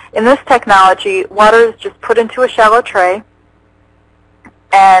 In this technology, water is just put into a shallow tray,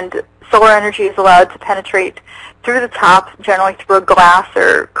 and solar energy is allowed to penetrate through the top, generally through a glass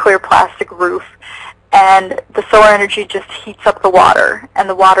or clear plastic roof, and the solar energy just heats up the water, and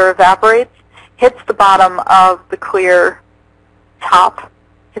the water evaporates, hits the bottom of the clear top,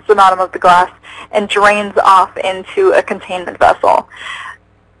 hits the bottom of the glass, and drains off into a containment vessel.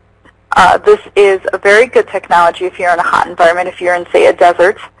 This is a very good technology if you're in a hot environment, if you're in, say, a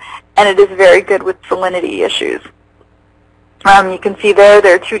desert, and it is very good with salinity issues. You can see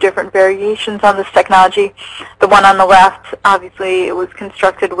there are 2 different variations on this technology. The one on the left, obviously, it was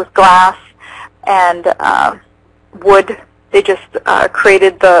constructed with glass and wood. They just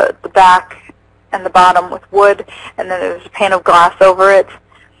created the back and the bottom with wood, and then there's a pane of glass over it.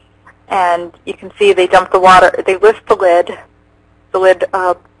 And you can see they dump the water. They lift the lid. The lid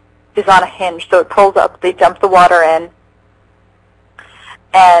is on a hinge, so it pulls up. They dump the water in,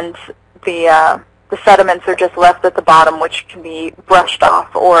 and the sediments are just left at the bottom, which can be brushed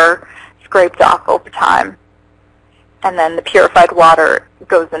off or scraped off over time. And then the purified water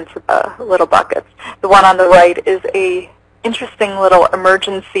goes into the little buckets. The one on the right is a interesting little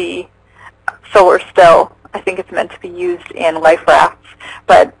emergency solar still. I think it's meant to be used in life rafts,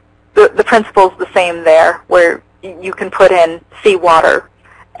 but the principle is the same there, where you can put in seawater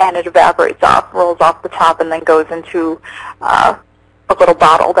and it evaporates off, rolls off the top, and then goes into a little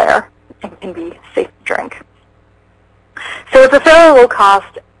bottle there and can be safe to drink. So it's a fairly low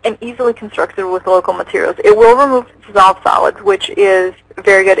cost and easily constructed with local materials. It will remove dissolved solids, which is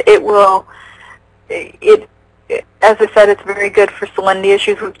very good. It will, as I said, it's very good for salinity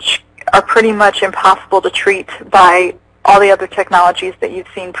issues, which are pretty much impossible to treat by all the other technologies that you've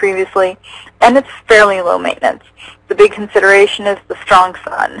seen previously, and it's fairly low maintenance. The big consideration is the strong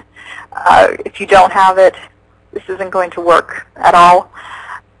sun. If you don't have it, this isn't going to work at all.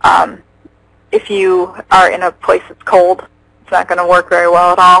 If you are in a place that's cold, it's not going to work very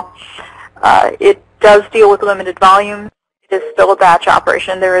well at all. It does deal with limited volume. It is still a batch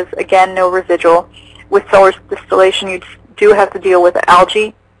operation. There is, again, no residual. With solar distillation, you do have to deal with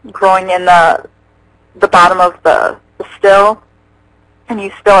algae growing in the bottom of the still, and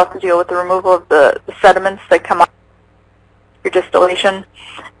you still have to deal with the removal of the sediments that come up your distillation.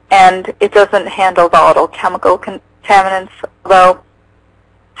 And it doesn't handle volatile chemical contaminants, although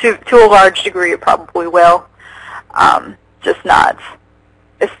to a large degree it probably will, just not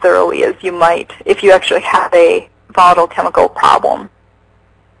as thoroughly as you might. If you actually have a volatile chemical problem,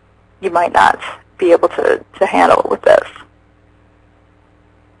 you might not be able to handle it with this.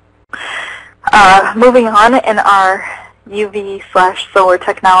 Moving on in our UV/solar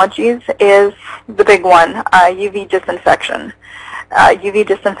technologies is the big one, UV disinfection. UV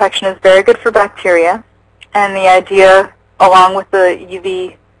disinfection is very good for bacteria, and the idea, along with the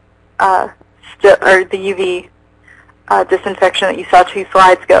UV disinfection that you saw 2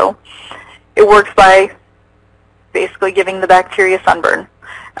 slides ago, it works by basically giving the bacteria sunburn.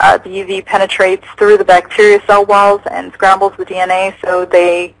 The UV penetrates through the bacteria cell walls and scrambles the DNA so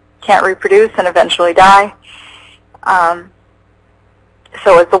they can't reproduce and eventually die.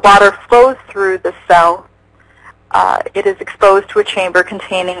 So as the water flows through the cell, it is exposed to a chamber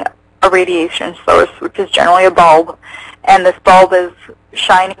containing a radiation source, which is generally a bulb, and this bulb is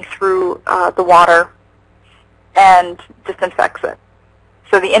shining through the water and disinfects it.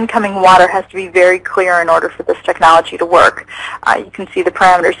 So the incoming water has to be very clear in order for this technology to work. You can see the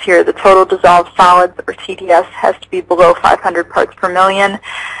parameters here. The total dissolved solids, or TDS, has to be below 500 parts per million.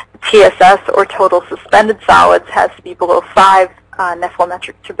 TSS, or total suspended solids, has to be below 5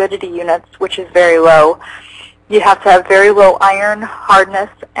 nephelometric turbidity units, which is very low. You have to have very low iron hardness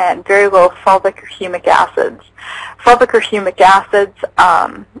and very low fulvic or humic acids. Fulvic or humic acids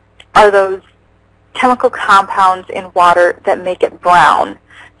are those chemical compounds in water that make it brown,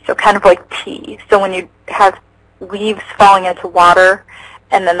 so kind of like tea. So when you have leaves falling into water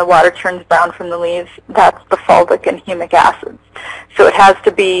and then the water turns brown from the leaves, that's the fulvic and humic acids. So it has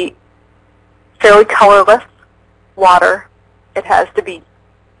to be fairly colorless water. It has to be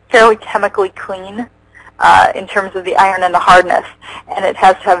fairly chemically clean in terms of the iron and the hardness, and it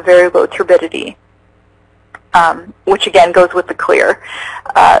has to have very low turbidity, which again goes with the clear,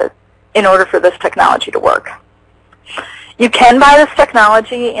 in order for this technology to work. You can buy this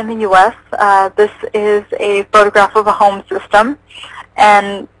technology in the U.S. This is a photograph of a home system,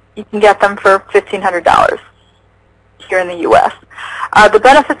 and you can get them for $1,500 here in the U.S. The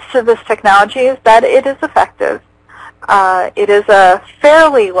benefits to this technology is that it is effective. It is a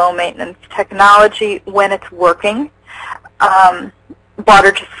fairly low-maintenance technology when it's working.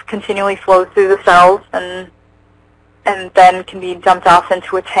 Water just continually flows through the cells and then can be dumped off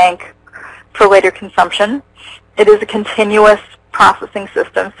into a tank for later consumption. It is a continuous processing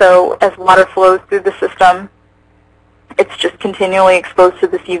system, so as water flows through the system, it's just continually exposed to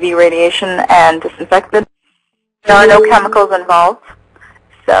this UV radiation and disinfected. There are no chemicals involved,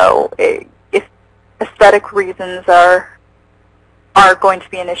 so if aesthetic reasons are going to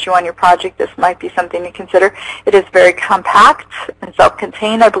be an issue on your project, this might be something to consider. It is very compact and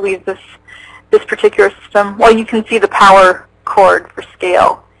self-contained. I believe this particular system, well, you can see the power cord for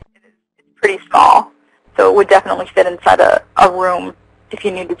scale. It's pretty small, so it would definitely fit inside a room if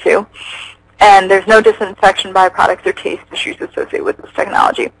you needed to. And there's no disinfection byproducts or taste issues associated with this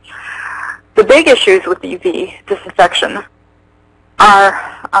technology. The big issues with the UV disinfection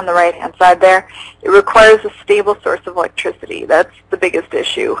are on the right-hand side there. It requires a stable source of electricity. That's the biggest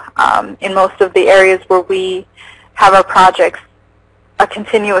issue. In most of the areas where we have our projects, a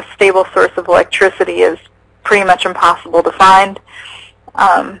continuous stable source of electricity is pretty much impossible to find.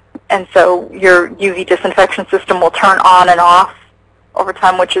 And so your UV disinfection system will turn on and off over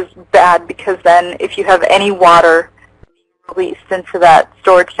time, which is bad because then if you have any water released into that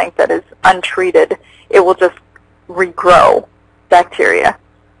storage tank that is untreated, it will just regrow bacteria.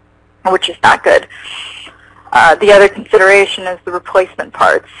 which is not good. The other consideration is the replacement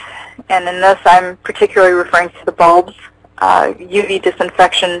parts. And in this, I'm particularly referring to the bulbs. UV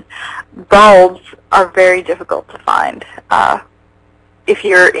disinfection bulbs are very difficult to find. If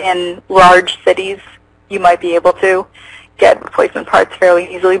you're in large cities, you might be able to get replacement parts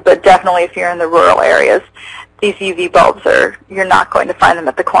fairly easily, but definitely if you're in the rural areas, these UV bulbs you're not going to find them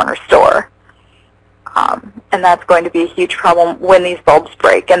at the corner store. And that's going to be a huge problem when these bulbs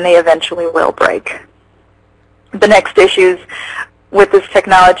break, and they eventually will break. The next issues with this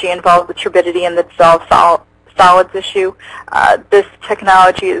technology involve the turbidity and the dissolved solids issue. This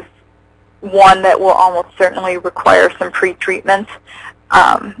technology is one that will almost certainly require some pre-treatment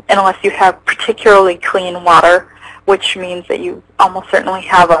unless you have particularly clean water, which means that you almost certainly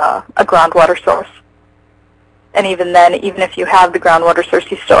have a groundwater source. And even then, even if you have the groundwater source,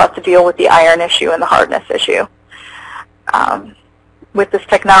 you still have to deal with the iron issue and the hardness issue. With this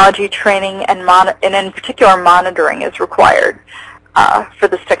technology, training and in particular monitoring is required for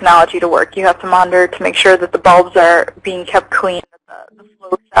this technology to work. You have to monitor to make sure that the bulbs are being kept clean, that the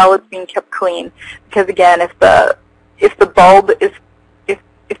flow cell is being kept clean. Because again, if the bulb is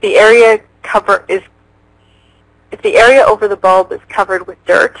if the area over the bulb is covered with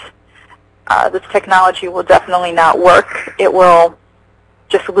dirt, this technology will definitely not work. It will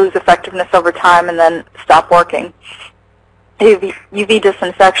just lose effectiveness over time and then stop working. UV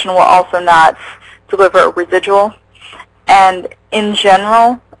disinfection will also not deliver a residual, and in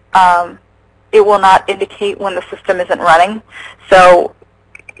general, it will not indicate when the system isn't running. So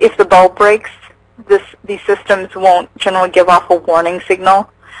if the bulb breaks, these systems won't generally give off a warning signal.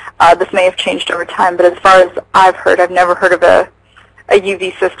 This may have changed over time, but as far as I've heard, I've never heard of a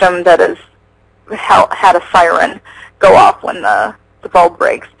UV system that has had a siren go off when the bulb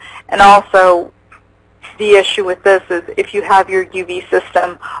breaks. And also, the issue with this is if you have your UV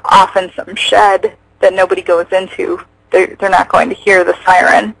system off in some shed that nobody goes into, they're not going to hear the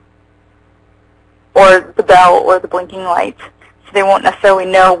siren or the bell or the blinking light. So they won't necessarily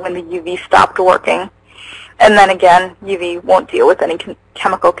know when the UV stopped working. And then again, UV won't deal with any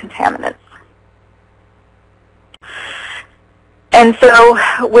chemical contaminants. And so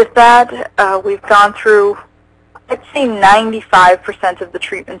with that, we've gone through, I'd say 95% of the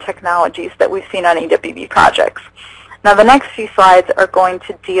treatment technologies that we've seen on EWB projects. Now the next few slides are going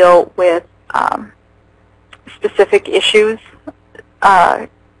to deal with specific issues,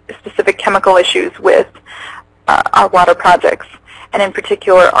 specific chemical issues with our water projects, and in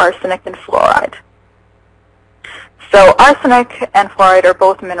particular arsenic and fluoride. So arsenic and fluoride are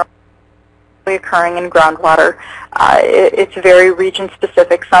both minerals occurring in groundwater. It's very region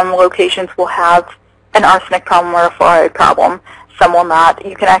specific. Some locations will have an arsenic problem or a fluoride problem. Some will not.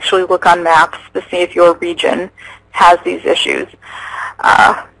 You can actually look on maps to see if your region has these issues.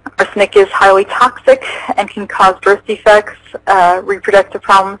 Arsenic is highly toxic and can cause birth defects, reproductive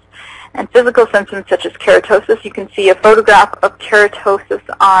problems, and physical symptoms such as keratosis. You can see a photograph of keratosis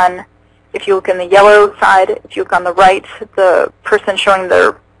on, if you look in the yellow side, if you look on the right, the person showing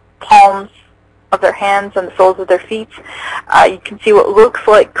their palms of their hands and the soles of their feet. You can see what looks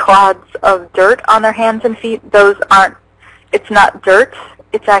like clods of dirt on their hands and feet. Those aren't, it's not dirt.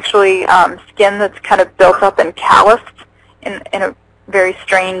 It's actually skin that's kind of built up and calloused in a very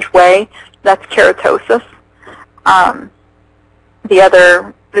strange way. That's keratosis.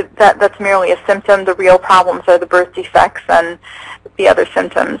 That's merely a symptom. The real problems are the birth defects and the other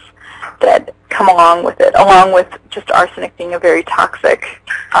symptoms that come along with it, along with just arsenic being a very toxic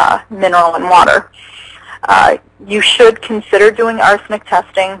mineral in water. You should consider doing arsenic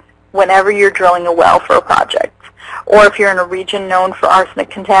testing whenever you're drilling a well for a project, or if you're in a region known for arsenic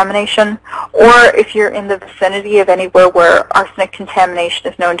contamination, or if you're in the vicinity of anywhere where arsenic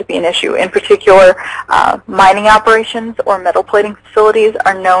contamination is known to be an issue. In particular, mining operations or metal plating facilities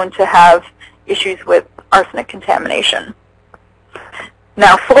are known to have issues with arsenic contamination.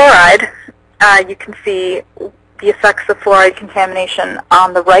 Now, fluoride, you can see the effects of fluoride contamination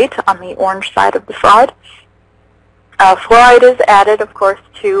on the right, on the orange side of the slide. Fluoride is added, of course,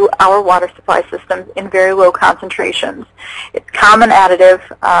 to our water supply systems in very low concentrations. It's a common additive.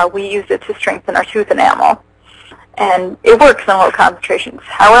 We use it to strengthen our tooth enamel, and it works in low concentrations.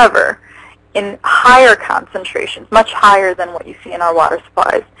 However, in higher concentrations, much higher than what you see in our water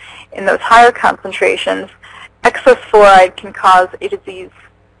supplies, in those higher concentrations, excess fluoride can cause a disease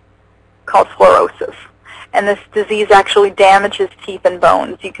called fluorosis. And this disease actually damages teeth and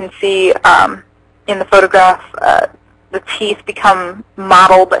bones. You can see in the photograph the teeth become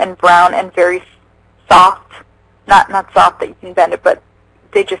mottled and brown and very soft. Not soft that you can bend it, but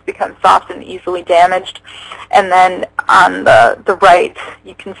they just become soft and easily damaged. And then on the right,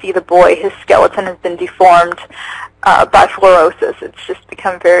 you can see the boy, his skeleton has been deformed by fluorosis. It's just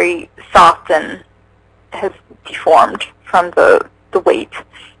become very soft and has deformed from the weight.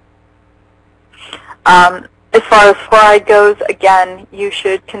 As far as fluoride goes, again, you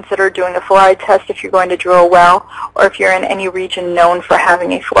should consider doing a fluoride test if you're going to drill a well, or if you're in any region known for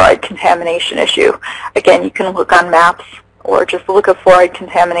having a fluoride contamination issue. Again, you can look on maps or just look at fluoride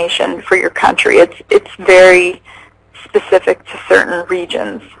contamination for your country. It's very specific to certain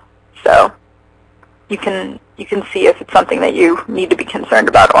regions, so you can see if it's something that you need to be concerned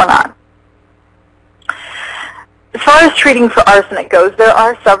about or not. As far as treating for arsenic goes, there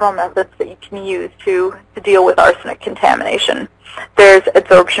are several methods that you can use to deal with arsenic contamination. There's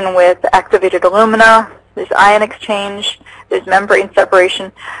adsorption with activated alumina, there's ion exchange, there's membrane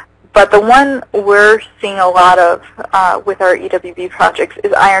separation, but the one we're seeing a lot of with our EWB projects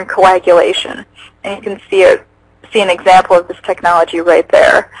is iron coagulation. And you can see an example of this technology right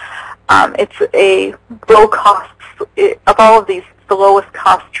there. It's a low cost, of all of these, it's the lowest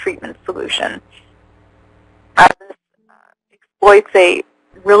cost treatment solution. This exploits a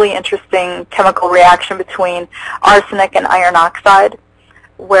really interesting chemical reaction between arsenic and iron oxide,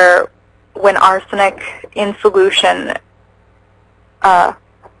 where when arsenic in solution comes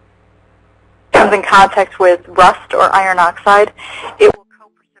in contact with rust or iron oxide, it will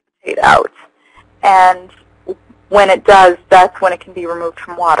co-precipitate out. And when it does, that's when it can be removed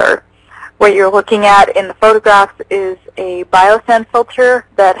from water. What you're looking at in the photographs is a biosand filter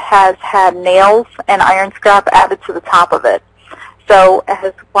that has had nails and iron scrap added to the top of it. So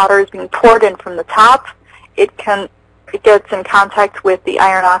as water is being poured in from the top, it gets in contact with the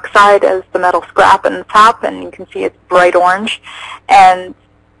iron oxide as the metal scrap in the top, and you can see it's bright orange. And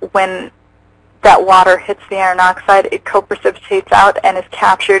when that water hits the iron oxide, it co-precipitates out and is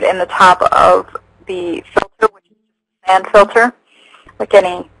captured in the top of the filter, which is a sand filter,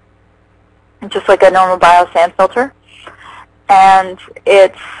 just like a normal biosand filter. And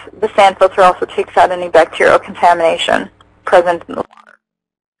the sand filter also takes out any bacterial contamination present in the water.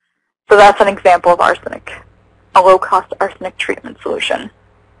 So that's an example of arsenic, a low-cost arsenic treatment solution.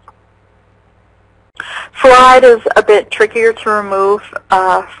 Fluoride is a bit trickier to remove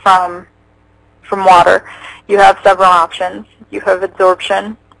from water. You have several options. You have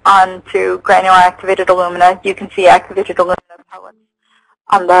adsorption onto granular activated alumina. You can see activated alumina pellets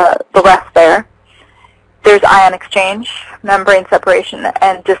on the left there. There's ion exchange, membrane separation,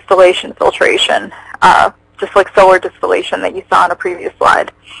 and distillation filtration, just like solar distillation that you saw on a previous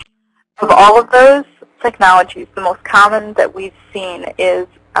slide. Of all of those technologies, the most common that we've seen is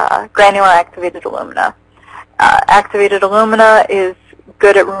granular activated alumina. Activated alumina is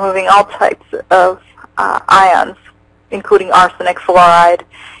good at removing all types of ions, including arsenic, fluoride.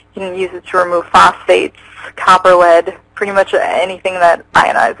 You can use it to remove phosphates, copper, lead, pretty much anything that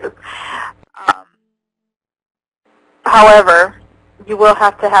ionizes. However, you will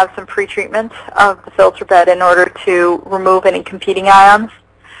have to have some pretreatment of the filter bed in order to remove any competing ions,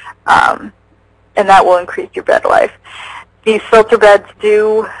 and that will increase your bed life. These filter beds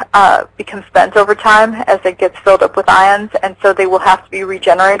do become spent over time as it gets filled up with ions, and so they will have to be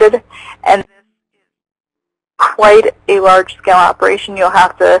regenerated. And this is quite a large-scale operation. You'll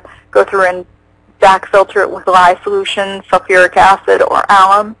have to go through and back filter it with lye solution, sulfuric acid, or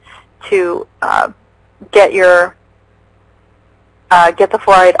alum to get the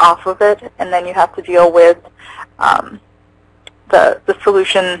fluoride off of it, and then you have to deal with the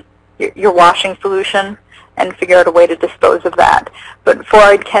solution, your washing solution, and figure out a way to dispose of that. But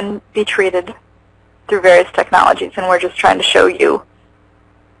fluoride can be treated through various technologies, and we're just trying to show you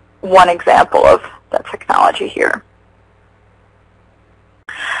one example of that technology here.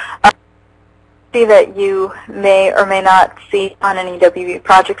 That you may or may not see on an EWB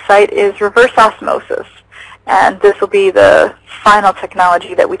project site is reverse osmosis. And this will be the final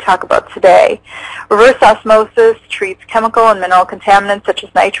technology that we talk about today. Reverse osmosis treats chemical and mineral contaminants such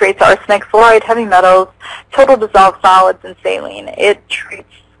as nitrates, arsenic, fluoride, heavy metals, total dissolved solids, and saline. It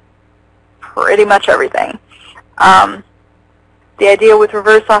treats pretty much everything. The idea with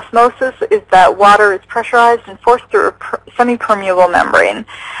reverse osmosis is that water is pressurized and forced through a semi-permeable membrane.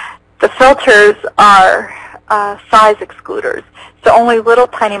 The filters are size excluders, so only little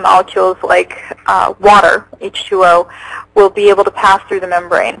tiny molecules like water, H2O, will be able to pass through the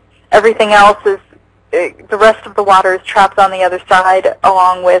membrane. Everything else is, the rest of the water is trapped on the other side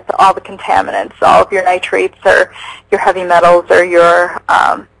along with all the contaminants, all of your nitrates or your heavy metals or your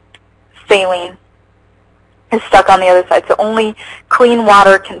saline. is stuck on the other side. So only clean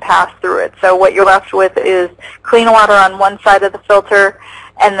water can pass through it. So what you're left with is clean water on one side of the filter,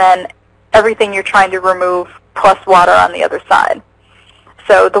 and then everything you're trying to remove plus water on the other side.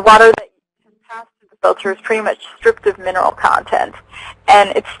 So the water that can pass through the filter is pretty much stripped of mineral content,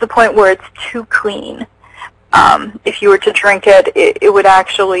 and it's to the point where it's too clean. If you were to drink it, it would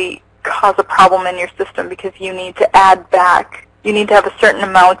actually cause a problem in your system because you need to add back, you need to have a certain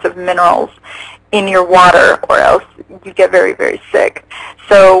amount of minerals in your water or else you get very, very sick.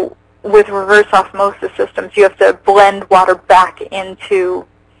 So with reverse osmosis systems, you have to blend water back into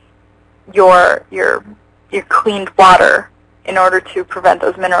your cleaned water in order to prevent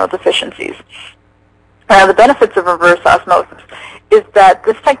those mineral deficiencies. Now, the benefits of reverse osmosis is that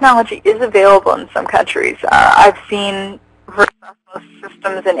this technology is available in some countries. I've seen reverse osmosis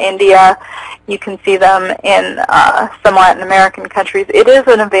systems in India. You can see them in some Latin American countries. It is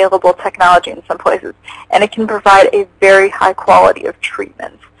an available technology in some places, and it can provide a very high quality of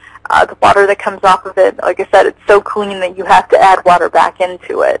treatment. The water that comes off of it, like I said, it's so clean that you have to add water back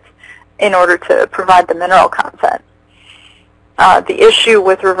into it in order to provide the mineral content. The issue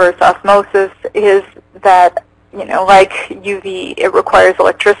with reverse osmosis is that, you know, like UV, it requires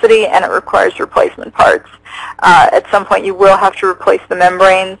electricity and it requires replacement parts. At some point you will have to replace the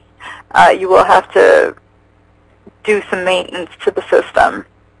membranes. You will have to do some maintenance to the system.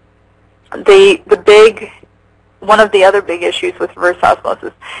 One of the other big issues with reverse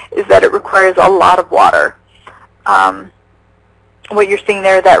osmosis is that it requires a lot of water. What you're seeing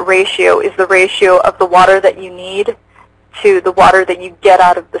there, that ratio, is the ratio of the water that you need to the water that you get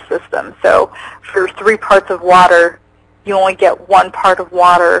out of the system. So for 3 parts of water, you only get 1 part of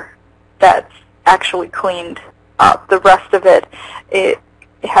water that's actually cleaned up. The rest of it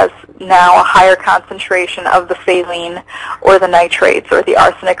has now a higher concentration of the saline or the nitrates or the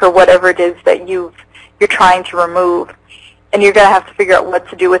arsenic or whatever it is that you're trying to remove. And you're going to have to figure out what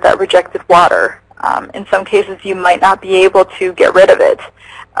to do with that rejected water. In some cases, you might not be able to get rid of it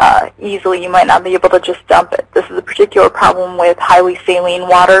easily. You might not be able to just dump it. This is a particular problem with highly saline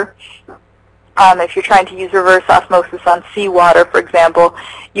water. If you're trying to use reverse osmosis on seawater, for example,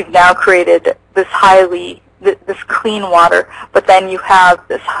 you've now created this clean water, but then you have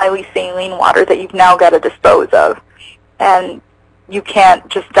this highly saline water that you've now got to dispose of. And you can't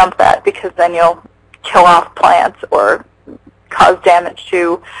just dump that because then you'll kill off plants or cause damage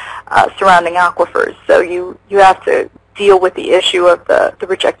to surrounding aquifers. So you have to deal with the issue of the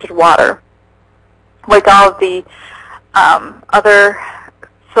rejected water. Like all of the other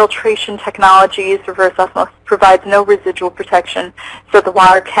filtration technologies, reverse osmosis provides no residual protection, so the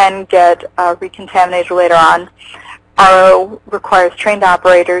water can get recontaminated later on. RO requires trained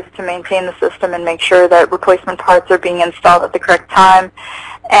operators to maintain the system and make sure that replacement parts are being installed at the correct time.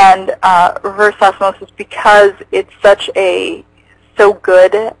 And reverse osmosis, because it's so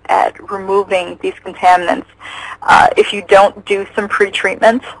good at removing these contaminants, if you don't do some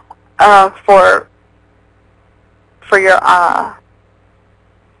pre-treatment for your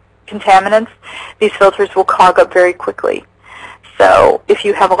contaminants, these filters will clog up very quickly. So if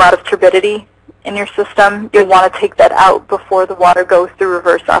you have a lot of turbidity in your system, you'll want to take that out before the water goes through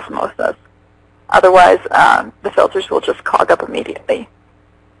reverse osmosis. Otherwise, the filters will just clog up immediately.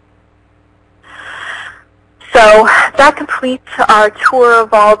 So that completes our tour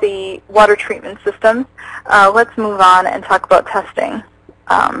of all the water treatment systems. Let's move on and talk about testing.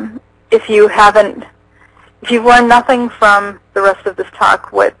 If you've learned nothing from the rest of this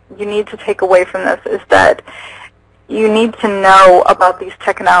talk, what you need to take away from this is that you need to know about these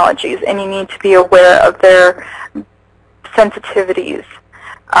technologies and you need to be aware of their sensitivities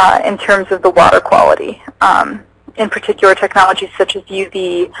in terms of the water quality. In particular, technologies such as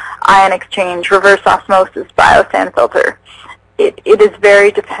UV, ion exchange, reverse osmosis, biosand filter. It is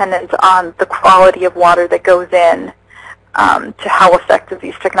very dependent on the quality of water that goes in to how effective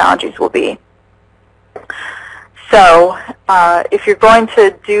these technologies will be. So if you're going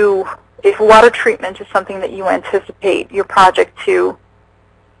to if water treatment is something that you anticipate your project to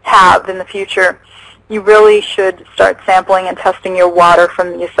have in the future, you really should start sampling and testing your water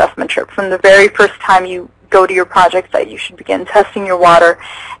from the assessment trip. From the very first time you go to your project site, you should begin testing your water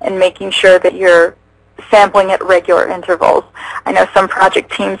and making sure that you're sampling at regular intervals. I know some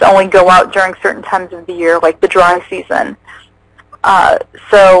project teams only go out during certain times of the year, like the dry season.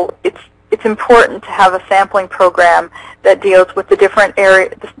 So it's important to have a sampling program that deals with the different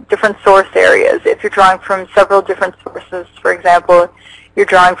source areas. If you're drawing from several different sources, for example, you're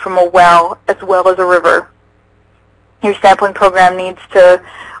drawing from a well as well as a river, your sampling program needs to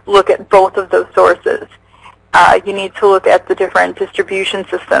look at both of those sources. You need to look at the different distribution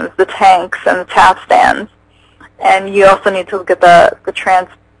systems, the tanks and the tap stands. And you also need to look at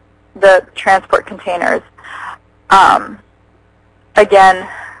the transport containers. Again,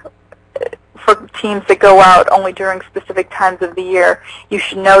 for teams that go out only during specific times of the year, you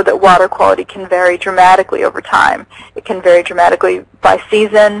should know that water quality can vary dramatically over time. It can vary dramatically by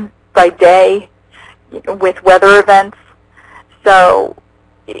season, by day, with weather events. So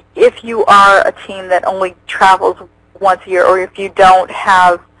if you are a team that only travels once a year, or if you don't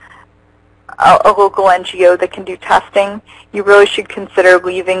have a local NGO that can do testing, you really should consider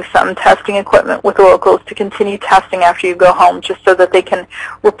leaving some testing equipment with locals to continue testing after you go home, just so that they can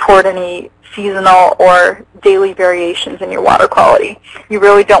report any seasonal or daily variations in your water quality. You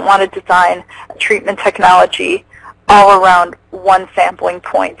really don't want to design a treatment technology all around one sampling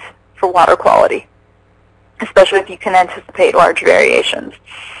point for water quality, especially if you can anticipate large variations.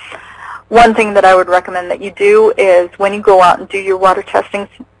 One thing that I would recommend that you do is when you go out and do your water testing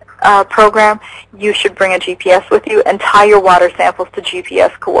program, you should bring a GPS with you and tie your water samples to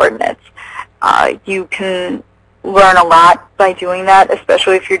GPS coordinates. You can learn a lot by doing that,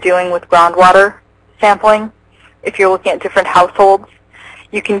 especially if you're dealing with groundwater sampling. If you're looking at different households,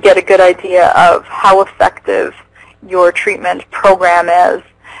 you can get a good idea of how effective your treatment program is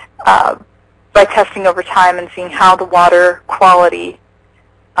by testing over time and seeing how the water quality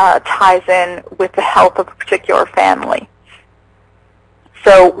ties in with the health of a particular family.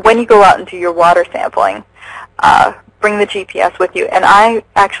 So when you go out and do your water sampling, bring the GPS with you. And I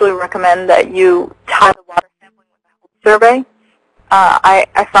actually recommend that you tie the water sampling with a health survey.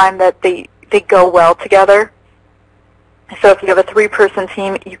 I find that they go well together. So if you have a 3-person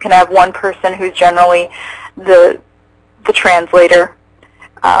team, you can have one person who's generally the translator,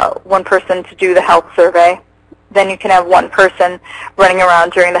 one person to do the health survey. Then you can have one person running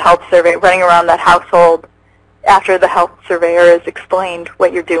around during the health survey, running around that household. After the health surveyor has explained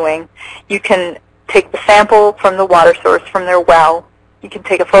what you're doing, you can take the sample from the water source from their well. You can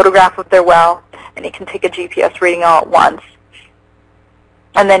take a photograph of their well, and you can take a GPS reading all at once.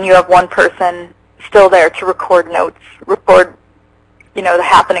 And then you have one person still there to record notes, record, the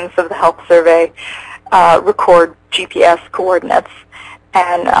happenings of the health survey, record GPS coordinates,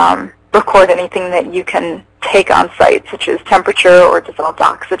 and record anything that you can take on site, such as temperature or dissolved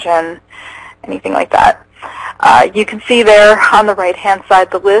oxygen, anything like that. You can see there on the right-hand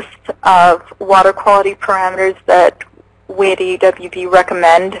side the list of water quality parameters that we at EWB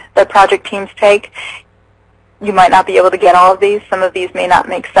recommend that project teams take. You might not be able to get all of these. Some of these may not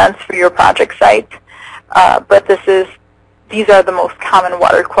make sense for your project site, but these are the most common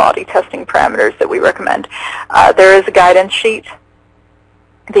water quality testing parameters that we recommend. There is a guidance sheet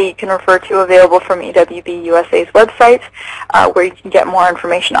that you can refer to available from EWB-USA's website, where you can get more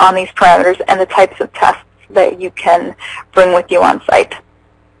information on these parameters and the types of tests that you can bring with you on site.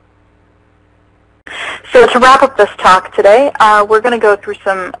 So to wrap up this talk today, we're going to go through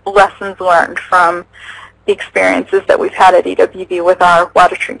some lessons learned from the experiences that we've had at EWB with our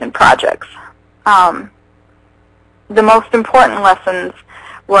water treatment projects. The most important lessons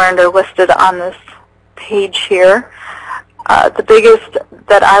learned are listed on this page here. The biggest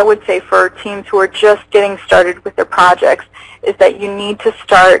that I would say for teams who are just getting started with their projects is that you need to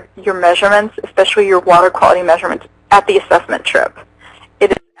start your measurements, especially your water quality measurements, at the assessment trip.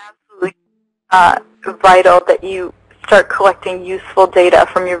 It is absolutely vital that you start collecting useful data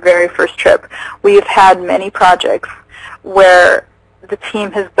from your very first trip. We have had many projects where the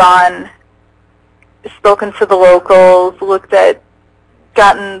team has spoken to the locals,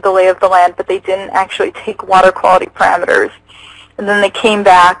 gotten the lay of the land, but they didn't actually take water quality parameters. And then they came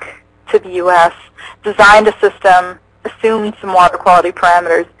back to the U.S., designed a system, assumed some water quality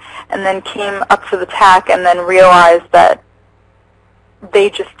parameters, and then came up to the TAC and then realized that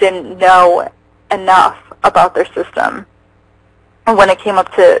they just didn't know enough about their system. And when it came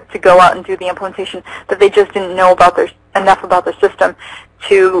up to go out and do the implementation, that they just didn't know enough about their system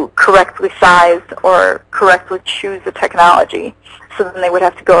to correctly size or correctly choose the technology. So then they would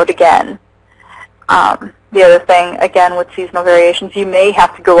have to go out again. The other thing, again, with seasonal variations, you may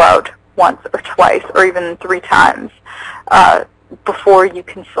have to go out once or twice or even 3 times before you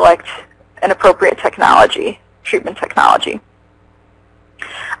can select an appropriate treatment technology.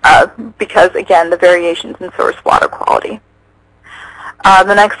 Because, again, the variations in source water quality.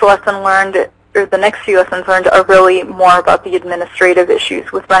 The next lesson learned, or the next few lessons learned, are really more about the administrative issues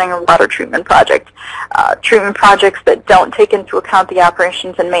with running a water treatment project. Treatment projects that don't take into account the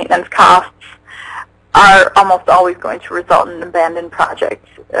operations and maintenance costs are almost always going to result in abandoned projects.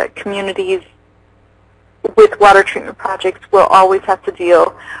 Communities with water treatment projects will always have to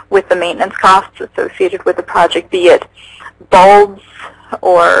deal with the maintenance costs associated with the project, be it bulbs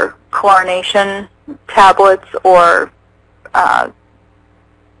or chlorination tablets or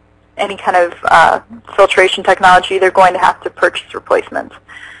any kind of filtration technology, they're going to have to purchase replacement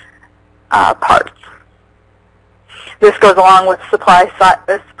parts. This goes along with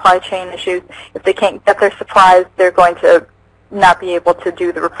supply chain issues. If they can't get their supplies, they're going to not be able to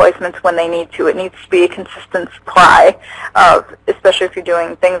do the replacements when they need to. It needs to be a consistent supply of, especially if you're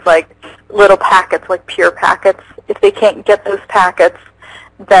doing things like little packets, like pure packets. If they can't get those packets,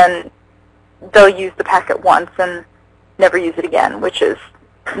 then they'll use the packet once and never use it again, which is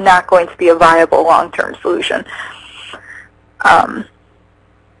not going to be a viable long-term solution.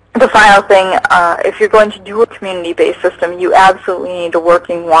 The final thing, if you're going to do a community-based system, you absolutely need a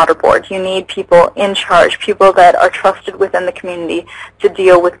working water board. You need people in charge, people that are trusted within the community to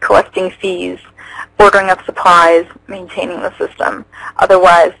deal with collecting fees, ordering up supplies, maintaining the system.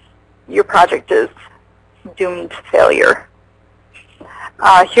 Otherwise, your project is doomed to failure.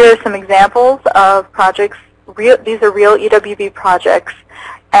 Here are some examples of projects. These are real EWB projects,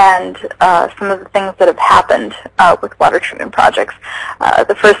 and some of the things that have happened with water treatment projects.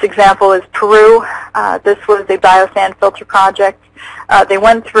 The first example is Peru. This was a biosand filter project. They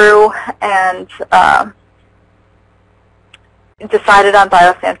went through and decided on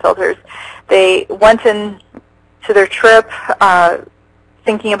biosand filters. They went into their trip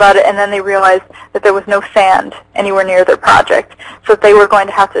thinking about it, and then they realized that there was no sand anywhere near their project, so they were going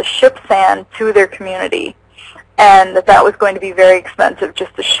to have to ship sand to their community, and that was going to be very expensive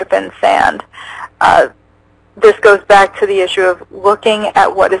just to ship in sand. This goes back to the issue of looking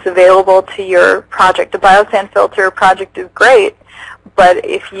at what is available to your project. A biosand filter project is great, but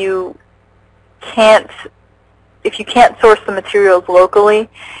if you can't source the materials locally,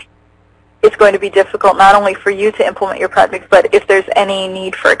 it's going to be difficult not only for you to implement your project, but if there's any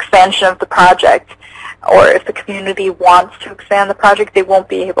need for expansion of the project, or if the community wants to expand the project, they won't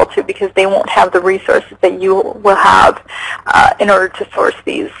be able to because they won't have the resources that you will have in order to source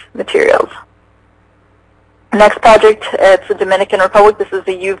these materials. Next project, it's the Dominican Republic. This is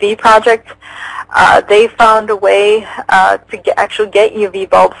the UV project. They found a way to actually get UV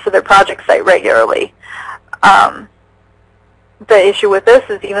bulbs to their project site regularly. The issue with this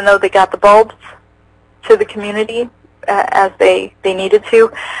is even though they got the bulbs to the community as they needed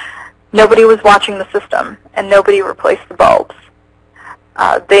to, nobody was watching the system and nobody replaced the bulbs.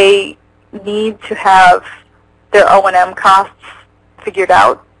 They need to have their O&M costs figured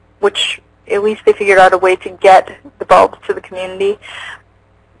out, which at least they figured out a way to get the bulbs to the community.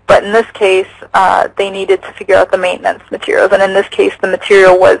 But in this case, they needed to figure out the maintenance materials. And in this case, the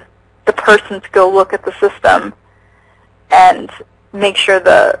material was the person to go look at the system and make sure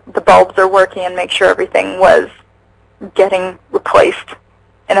the bulbs are working and make sure everything was getting replaced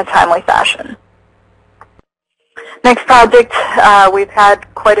in a timely fashion. Next project, we've had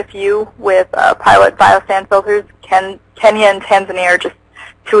quite a few with pilot biosand filters. Kenya and Tanzania are just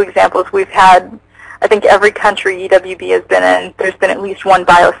two examples. We've had, I think every country EWB has been in, there's been at least one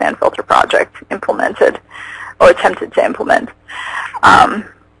biosand filter project implemented or attempted to implement.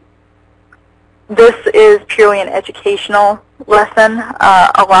 This is purely an educational lesson.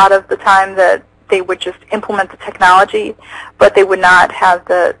 A lot of the time that they would just implement the technology, but they would not have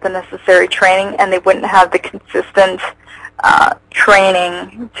the necessary training, and they wouldn't have the consistent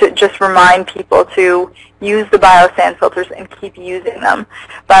training to just remind people to use the biosand filters and keep using them.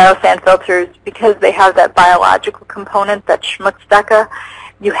 Biosand filters, because they have that biological component, that Schmutzdecke,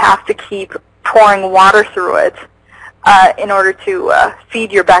 you have to keep pouring water through it in order to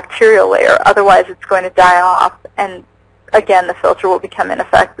feed your bacterial layer. Otherwise, it's going to die off, and again, the filter will become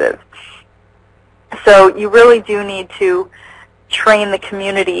ineffective. So you really do need to train the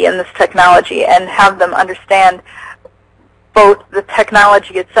community in this technology and have them understand both the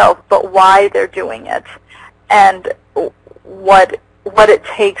technology itself, but why they're doing it, and what it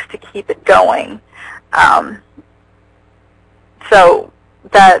takes to keep it going. So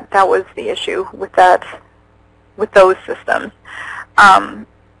that was the issue with those systems.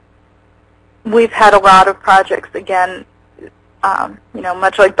 We've had a lot of projects, again,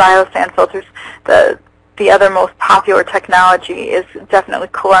 much like biosand filters, the other most popular technology is definitely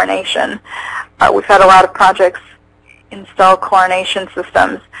chlorination. We've had a lot of projects install chlorination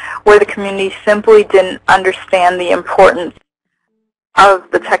systems where the community simply didn't understand the importance of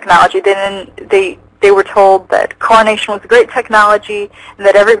the technology. They were told that chlorination was a great technology and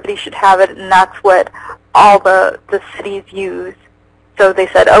that everybody should have it, and that's what all the cities use. So they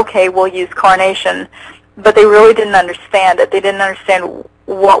said, okay, we'll use chlorination. But they really didn't understand it. They didn't understand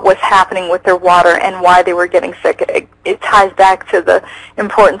what was happening with their water and why they were getting sick. It ties back to the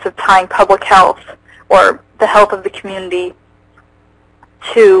importance of tying public health or the health of the community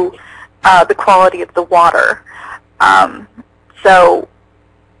to the quality of the water. So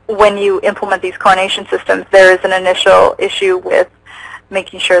when you implement these chlorination systems, there is an initial issue with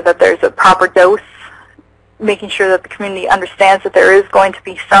making sure that there's a proper dose, making sure that the community understands that there is going to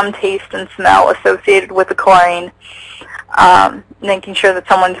be some taste and smell associated with the chlorine, making sure that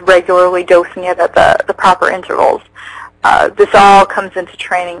someone's regularly dosing it at the proper intervals. This all comes into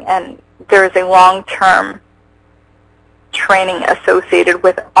training, and there is a long-term training associated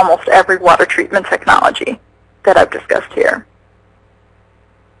with almost every water treatment technology that I've discussed here.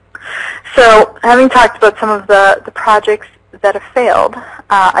 So, having talked about some of the projects that have failed,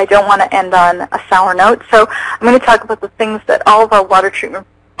 I don't want to end on a sour note, so I'm going to talk about the things that all of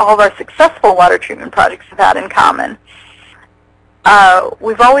our successful water treatment projects have had in common.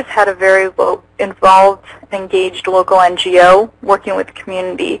 We've always had a very involved, engaged local NGO working with the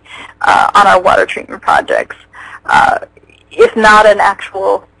community on our water treatment projects. If not an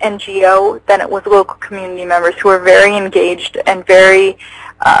actual NGO, then it was local community members who were very engaged and very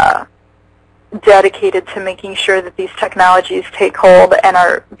dedicated to making sure that these technologies take hold and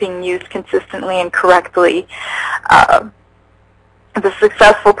are being used consistently and correctly. The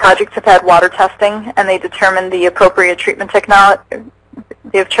successful projects have had water testing, and they determined the appropriate treatment technology.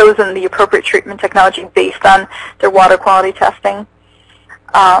 They have chosen the appropriate treatment technology based on their water quality testing.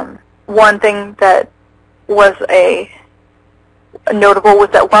 One thing that was notable was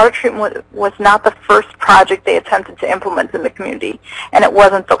that water treatment was not the first project they attempted to implement in the community, and it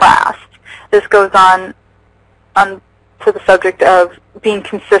wasn't the last. This goes on to the subject of being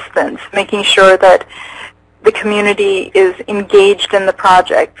consistent, making sure that the community is engaged in the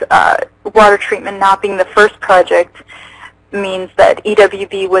project. Water treatment not being the first project means that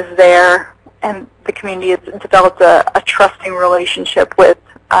EWB was there, and the community has developed a trusting relationship with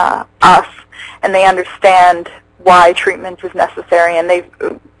us, and they understand why treatment is necessary, and they've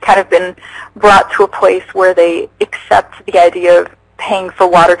kind of been brought to a place where they accept the idea of paying for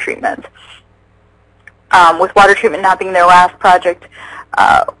water treatment. With water treatment not being their last project,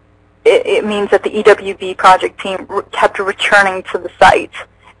 it means that the EWB project team kept returning to the site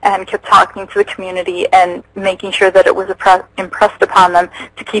and kept talking to the community and making sure that it was impressed upon them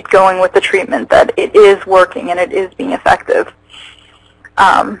to keep going with the treatment, that it is working and it is being effective.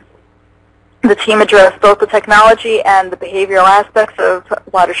 The team addressed both the technology and the behavioral aspects of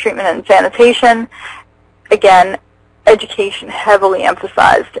water treatment and sanitation. Again, education heavily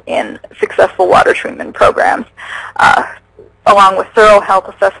emphasized in successful water treatment programs. Along with thorough health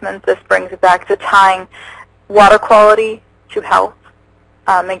assessments, this brings it back to tying water quality to health,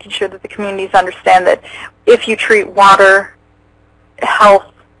 making sure that the communities understand that if you treat water,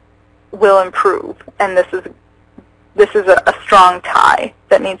 health will improve, and this is a strong tie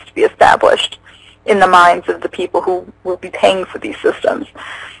that needs to be established in the minds of the people who will be paying for these systems.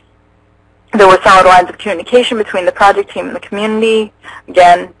 There were solid lines of communication between the project team and the community.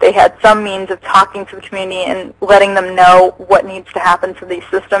 Again, they had some means of talking to the community and letting them know what needs to happen to these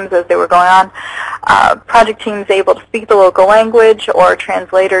systems as they were going on. Project teams able to speak the local language or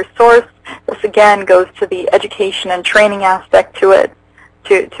translator source. This again goes to the education and training aspect to it,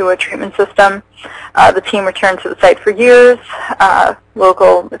 to a treatment system. The team returned to the site for years.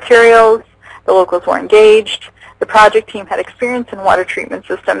 Local materials, the locals were engaged. The project team had experience in water treatment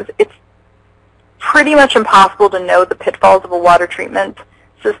systems. It's pretty much impossible to know the pitfalls of a water treatment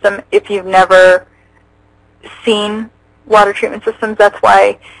system if you've never seen water treatment systems. That's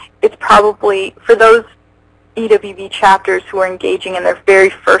why it's probably, for those EWB chapters who are engaging in their very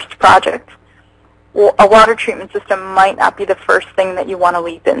first project, a water treatment system might not be the first thing that you want to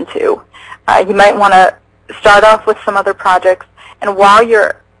leap into. You might want to start off with some other projects, and while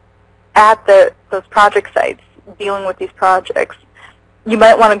you're at those project sites dealing with these projects, you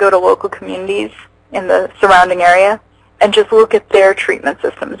might want to go to local communities in the surrounding area and just look at their treatment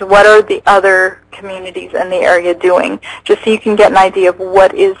systems. What are the other communities in the area doing, just so you can get an idea of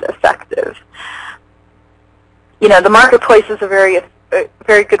what is effective. You know, the marketplace is a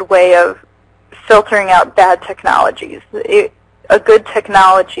very good way of filtering out bad technologies. A good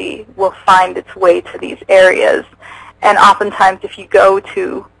technology will find its way to these areas, and oftentimes if you go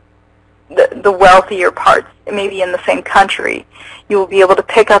to the wealthier parts, maybe in the same country, you will be able to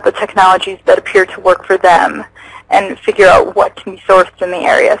pick up the technologies that appear to work for them and figure out what can be sourced in the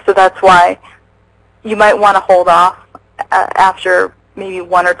area. So that's why you might want to hold off after maybe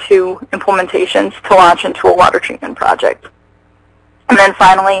 1 or 2 implementations to launch into a water treatment project. And then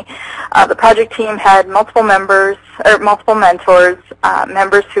finally, the project team had multiple members, or multiple mentors,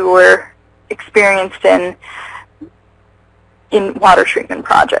 members who were experienced in water treatment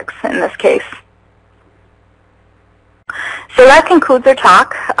projects in this case. So that concludes our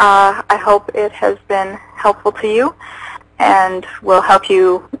talk. I hope it has been helpful to you and will help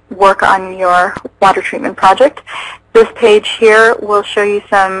you work on your water treatment project. This page here will show you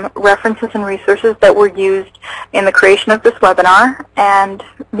some references and resources that were used in the creation of this webinar and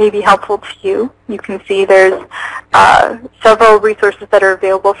may be helpful to you. You can see there's several resources that are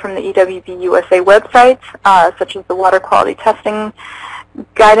available from the EWB-USA website, such as the water quality testing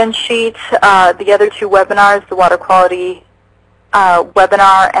guidance sheet, the other two webinars, the water quality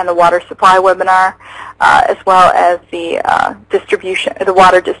webinar and the water supply webinar, as well as the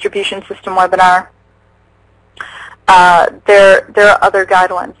water distribution system webinar. There are other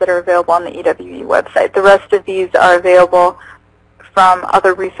guidelines that are available on the EWB website. The rest of these are available from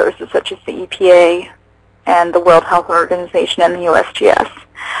other resources such as the EPA and the World Health Organization and the USGS.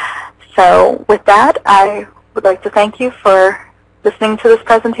 So with that, I would like to thank you for listening to this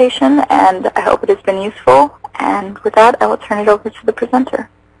presentation, and I hope it has been useful. And with that, I will turn it over to the presenter,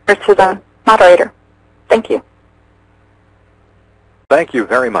 or to the moderator. Thank you. Thank you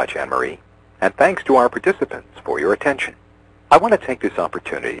very much, Anne-Marie, and thanks to our participants for your attention. I want to take this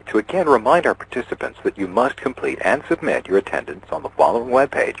opportunity to again remind our participants that you must complete and submit your attendance on the following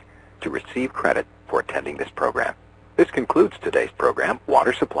webpage to receive credit for attending this program. This concludes today's program,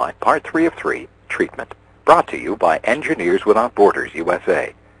 Water Supply, Part 3 of 3, Treatment, brought to you by Engineers Without Borders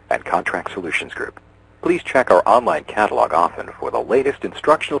USA and Contract Solutions Group. Please check our online catalog often for the latest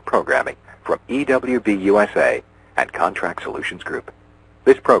instructional programming from EWB-USA and Contract Solutions Group.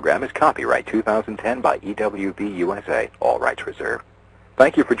 This program is copyright 2010 by EWB-USA, all rights reserved.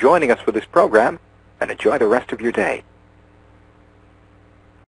 Thank you for joining us for this program, and enjoy the rest of your day.